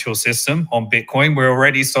financial system on Bitcoin? We're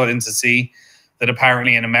already starting to see that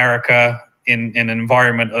apparently in America, in an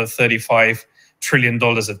environment of $35 trillion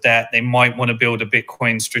of debt, they might want to build a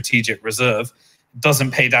Bitcoin strategic reserve. It doesn't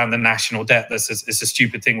pay down the national debt. It's a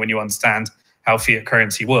stupid thing when you understand how fiat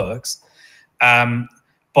currency works.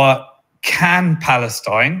 But can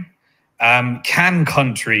Palestine, can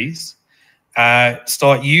countries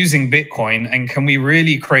start using Bitcoin, and can we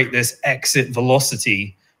really create this exit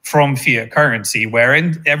velocity from fiat currency where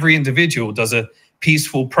every individual does a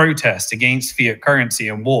peaceful protest against fiat currency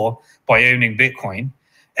and war by owning Bitcoin?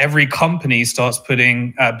 Every company starts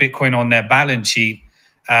putting Bitcoin on their balance sheet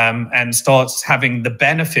and starts having the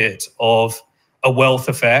benefit of a wealth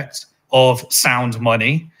effect, of sound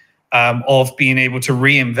money, of being able to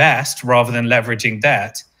reinvest rather than leveraging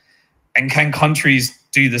debt. And can countries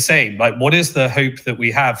do the same? Like, what is the hope that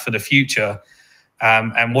we have for the future?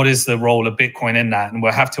 And what is the role of Bitcoin in that? And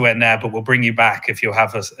we'll have to end there, but we'll bring you back if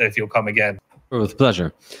you'll come again. With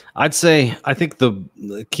pleasure. I think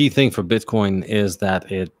the key thing for Bitcoin is that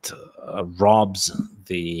it robs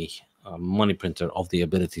the money printer of the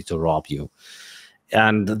ability to rob you.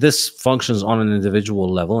 And this functions on an individual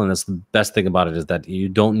level. And that's the best thing about it, is that you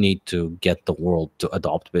don't need to get the world to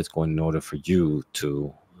adopt Bitcoin in order for you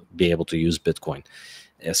to be able to use Bitcoin.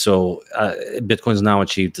 So Bitcoin has now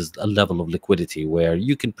achieved a level of liquidity where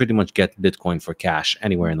you can pretty much get Bitcoin for cash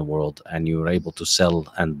anywhere in the world, and you're able to sell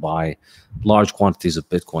and buy large quantities of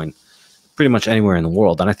Bitcoin pretty much anywhere in the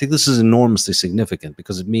world. And I think this is enormously significant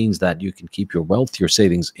because it means that you can keep your wealth, your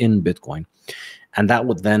savings in Bitcoin, and that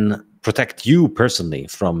would then protect you personally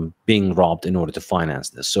from being robbed in order to finance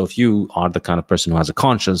this. So if you are the kind of person who has a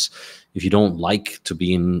conscience, if you don't like to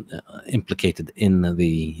be implicated in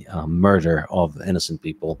the murder of innocent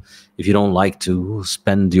people, if you don't like to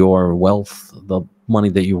spend your wealth, the money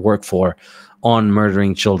that you work for, on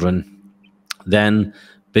murdering children, then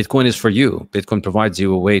Bitcoin is for you. Bitcoin provides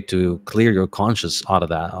you a way to clear your conscience out of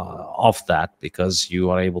that, because you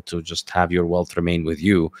are able to just have your wealth remain with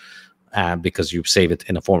you because you save it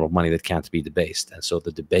in a form of money that can't be debased. And so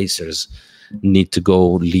the debasers need to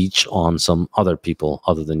go leech on some other people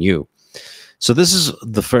other than you. So this is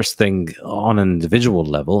the first thing on an individual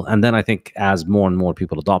level. And then I think as more and more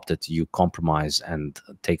people adopt it, you compromise and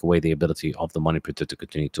take away the ability of the money printer to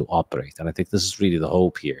continue to operate. And I think this is really the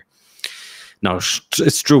hope here. Now,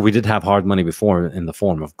 it's true, we did have hard money before in the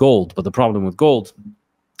form of gold, but the problem with gold,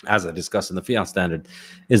 as I discussed in the Fiat Standard,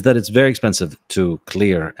 is that it's very expensive to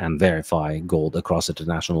clear and verify gold across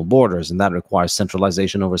international borders, and that requires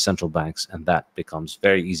centralization over central banks, and that becomes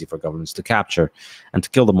very easy for governments to capture and to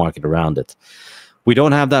kill the market around it. We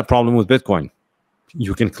don't have that problem with Bitcoin.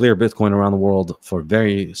 You can clear Bitcoin around the world for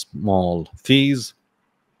very small fees.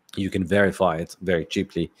 You can verify it very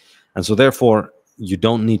cheaply, and so therefore you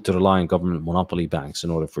don't need to rely on government monopoly banks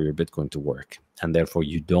in order for your Bitcoin to work, and therefore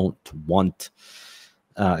you don't want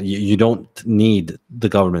you don't need the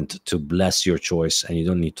government to bless your choice, and you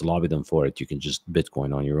don't need to lobby them for it. You can just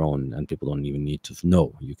Bitcoin on your own, and people don't even need to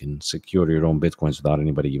know. You can secure your own Bitcoins without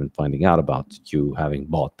anybody even finding out about you having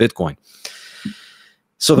bought Bitcoin.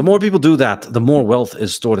 So the more people do that, the more wealth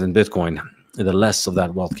is stored in Bitcoin, the less of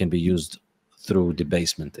that wealth can be used through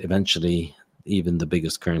debasement. Eventually, even the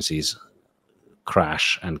biggest currencies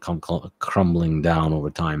crash and come crumbling down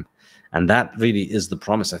over time. And that really is the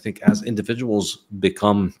promise. I think as individuals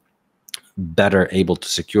become better able to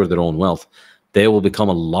secure their own wealth, they will become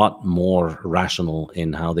a lot more rational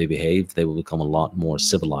in how they behave. They will become a lot more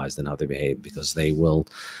civilized in how they behave, because they will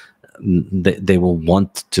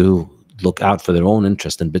want to look out for their own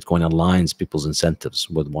interest, and Bitcoin aligns people's incentives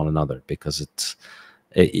with one another, because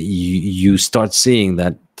you start seeing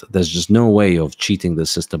that there's just no way of cheating the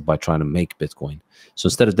system by trying to make Bitcoin. So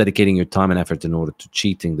instead of dedicating your time and effort in order to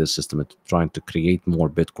cheating the system and trying to create more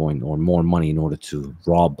Bitcoin or more money in order to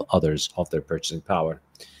rob others of their purchasing power,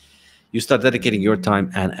 you start dedicating your time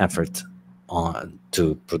and effort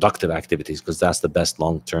to productive activities, because that's the best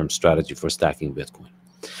long-term strategy for stacking Bitcoin.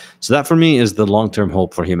 So that for me is the long-term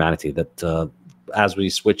hope for humanity, that as we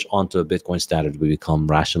switch onto a Bitcoin standard, we become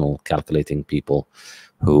rational, calculating people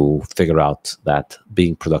who figure out that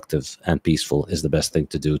being productive and peaceful is the best thing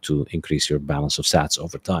to do to increase your balance of sats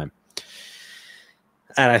over time.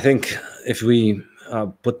 And I think if we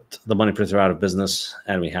put the money printer out of business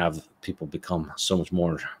and we have people become so much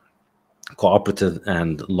more cooperative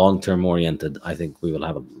and long-term oriented, I think we will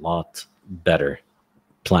have a lot better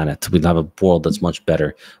planet. We'd have a world that's much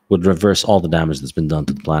better, would reverse all the damage that's been done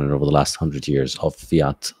to the planet over the last 100 years of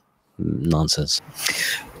fiat nonsense.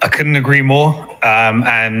 I couldn't agree more.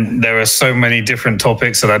 And there are so many different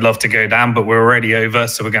topics that I'd love to go down, but we're already over,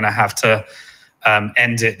 so we're going to have to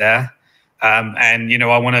end it there. And, you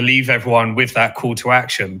know, I want to leave everyone with that call to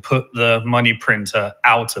action. Put the money printer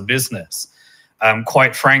out of business.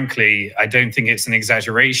 Quite frankly, I don't think it's an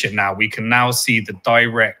exaggeration now. We can now see the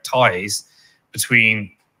direct ties between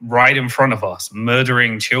right in front of us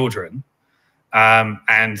murdering children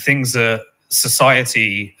and things that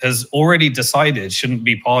society has already decided shouldn't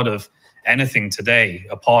be part of anything today.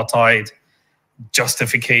 Apartheid,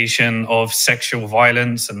 justification of sexual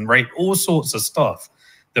violence and rape, all sorts of stuff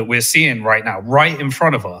that we're seeing right now, right in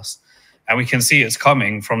front of us. And we can see it's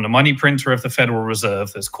coming from the money printer of the Federal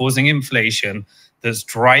Reserve that's causing inflation, that's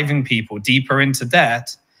driving people deeper into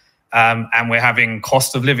debt. And we're having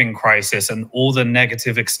cost of living crisis and all the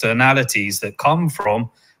negative externalities that come from,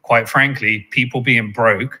 quite frankly, people being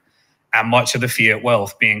broke and much of the fiat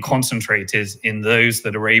wealth being concentrated in those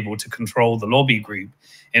that are able to control the lobby group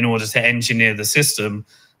in order to engineer the system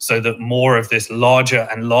so that more of this larger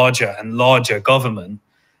and larger and larger government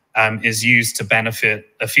is used to benefit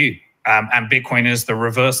a few. And Bitcoin is the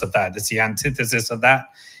reverse of that. It's the antithesis of that.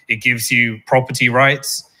 It gives you property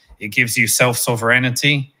rights. It gives you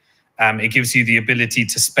self-sovereignty. It gives you the ability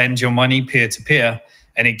to spend your money peer-to-peer.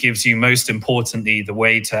 And it gives you, most importantly, the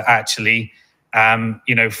way to actually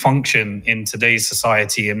function in today's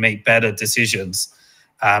society and make better decisions.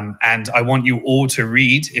 And I want you all to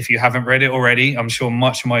read, if you haven't read it already. I'm sure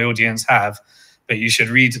much of my audience have, but you should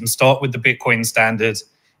read and start with the Bitcoin Standard.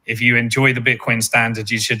 If you enjoy the Bitcoin Standard,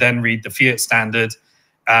 you should then read the Fiat Standard.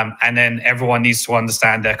 And then everyone needs to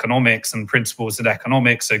understand economics and principles of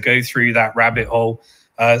economics. So go through that rabbit hole.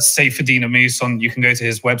 Saifedean Ammous, you can go to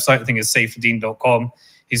his website. I think it's saifedean.com.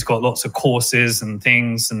 He's got lots of courses and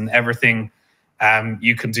things and everything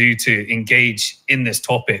you can do to engage in this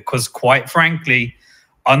topic. Because quite frankly,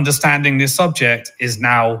 understanding this subject is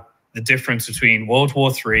now the difference between World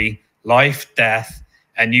War III, life, death,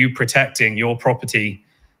 and you protecting your property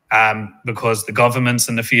because the governments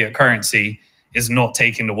and the fiat currency is not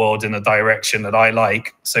taking the world in a direction that I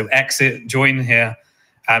like. So exit, join here,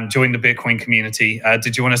 join the Bitcoin community.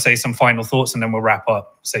 Did you want to say some final thoughts, and then we'll wrap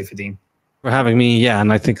up, Saifedean? For having me, yeah,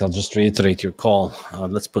 and I think I'll just reiterate your call.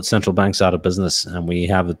 Let's put central banks out of business, and we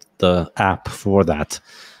have the app for that.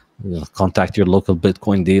 Contact your local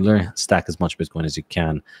Bitcoin dealer, stack as much Bitcoin as you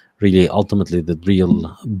can. Really, ultimately, the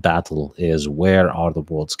real battle is where are the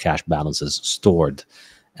world's cash balances stored?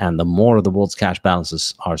 And the more of the world's cash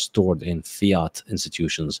balances are stored in fiat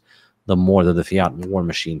institutions, the more that the fiat war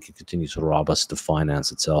machine can continue to rob us to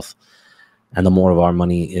finance itself. And the more of our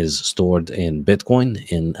money is stored in Bitcoin,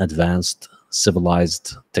 in advanced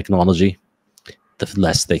civilized technology, the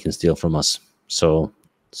less they can steal from us. So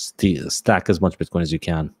stack as much Bitcoin as you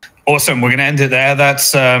can. Awesome. We're going to end it there.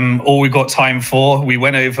 That's all we got time for. We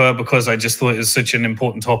went over because I just thought it was such an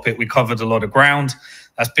important topic. We covered a lot of ground.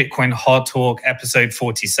 That's Bitcoin Hard Talk, episode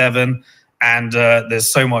 47. And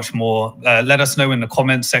there's so much more. Let us know in the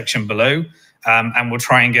comments section below. And we'll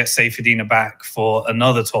try and get Saifedean back for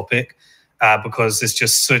another topic because it's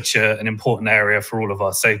just such an important area for all of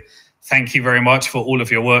us. So thank you very much for all of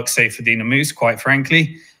your work, Saifedean Ammous. Quite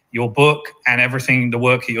frankly, your book and everything, the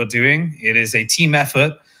work that you're doing, it is a team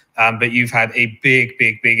effort, but you've had a big,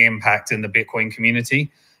 big, big impact in the Bitcoin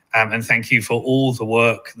community. And thank you for all the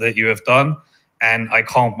work that you have done. And I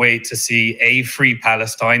can't wait to see a free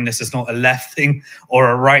Palestine. This is not a left thing or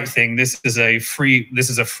a right thing. This is a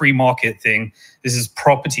free market thing. This is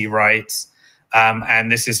property rights.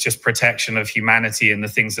 And this is just protection of humanity and the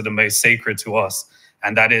things that are most sacred to us.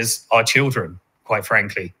 And that is our children, quite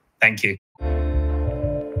frankly. Thank you.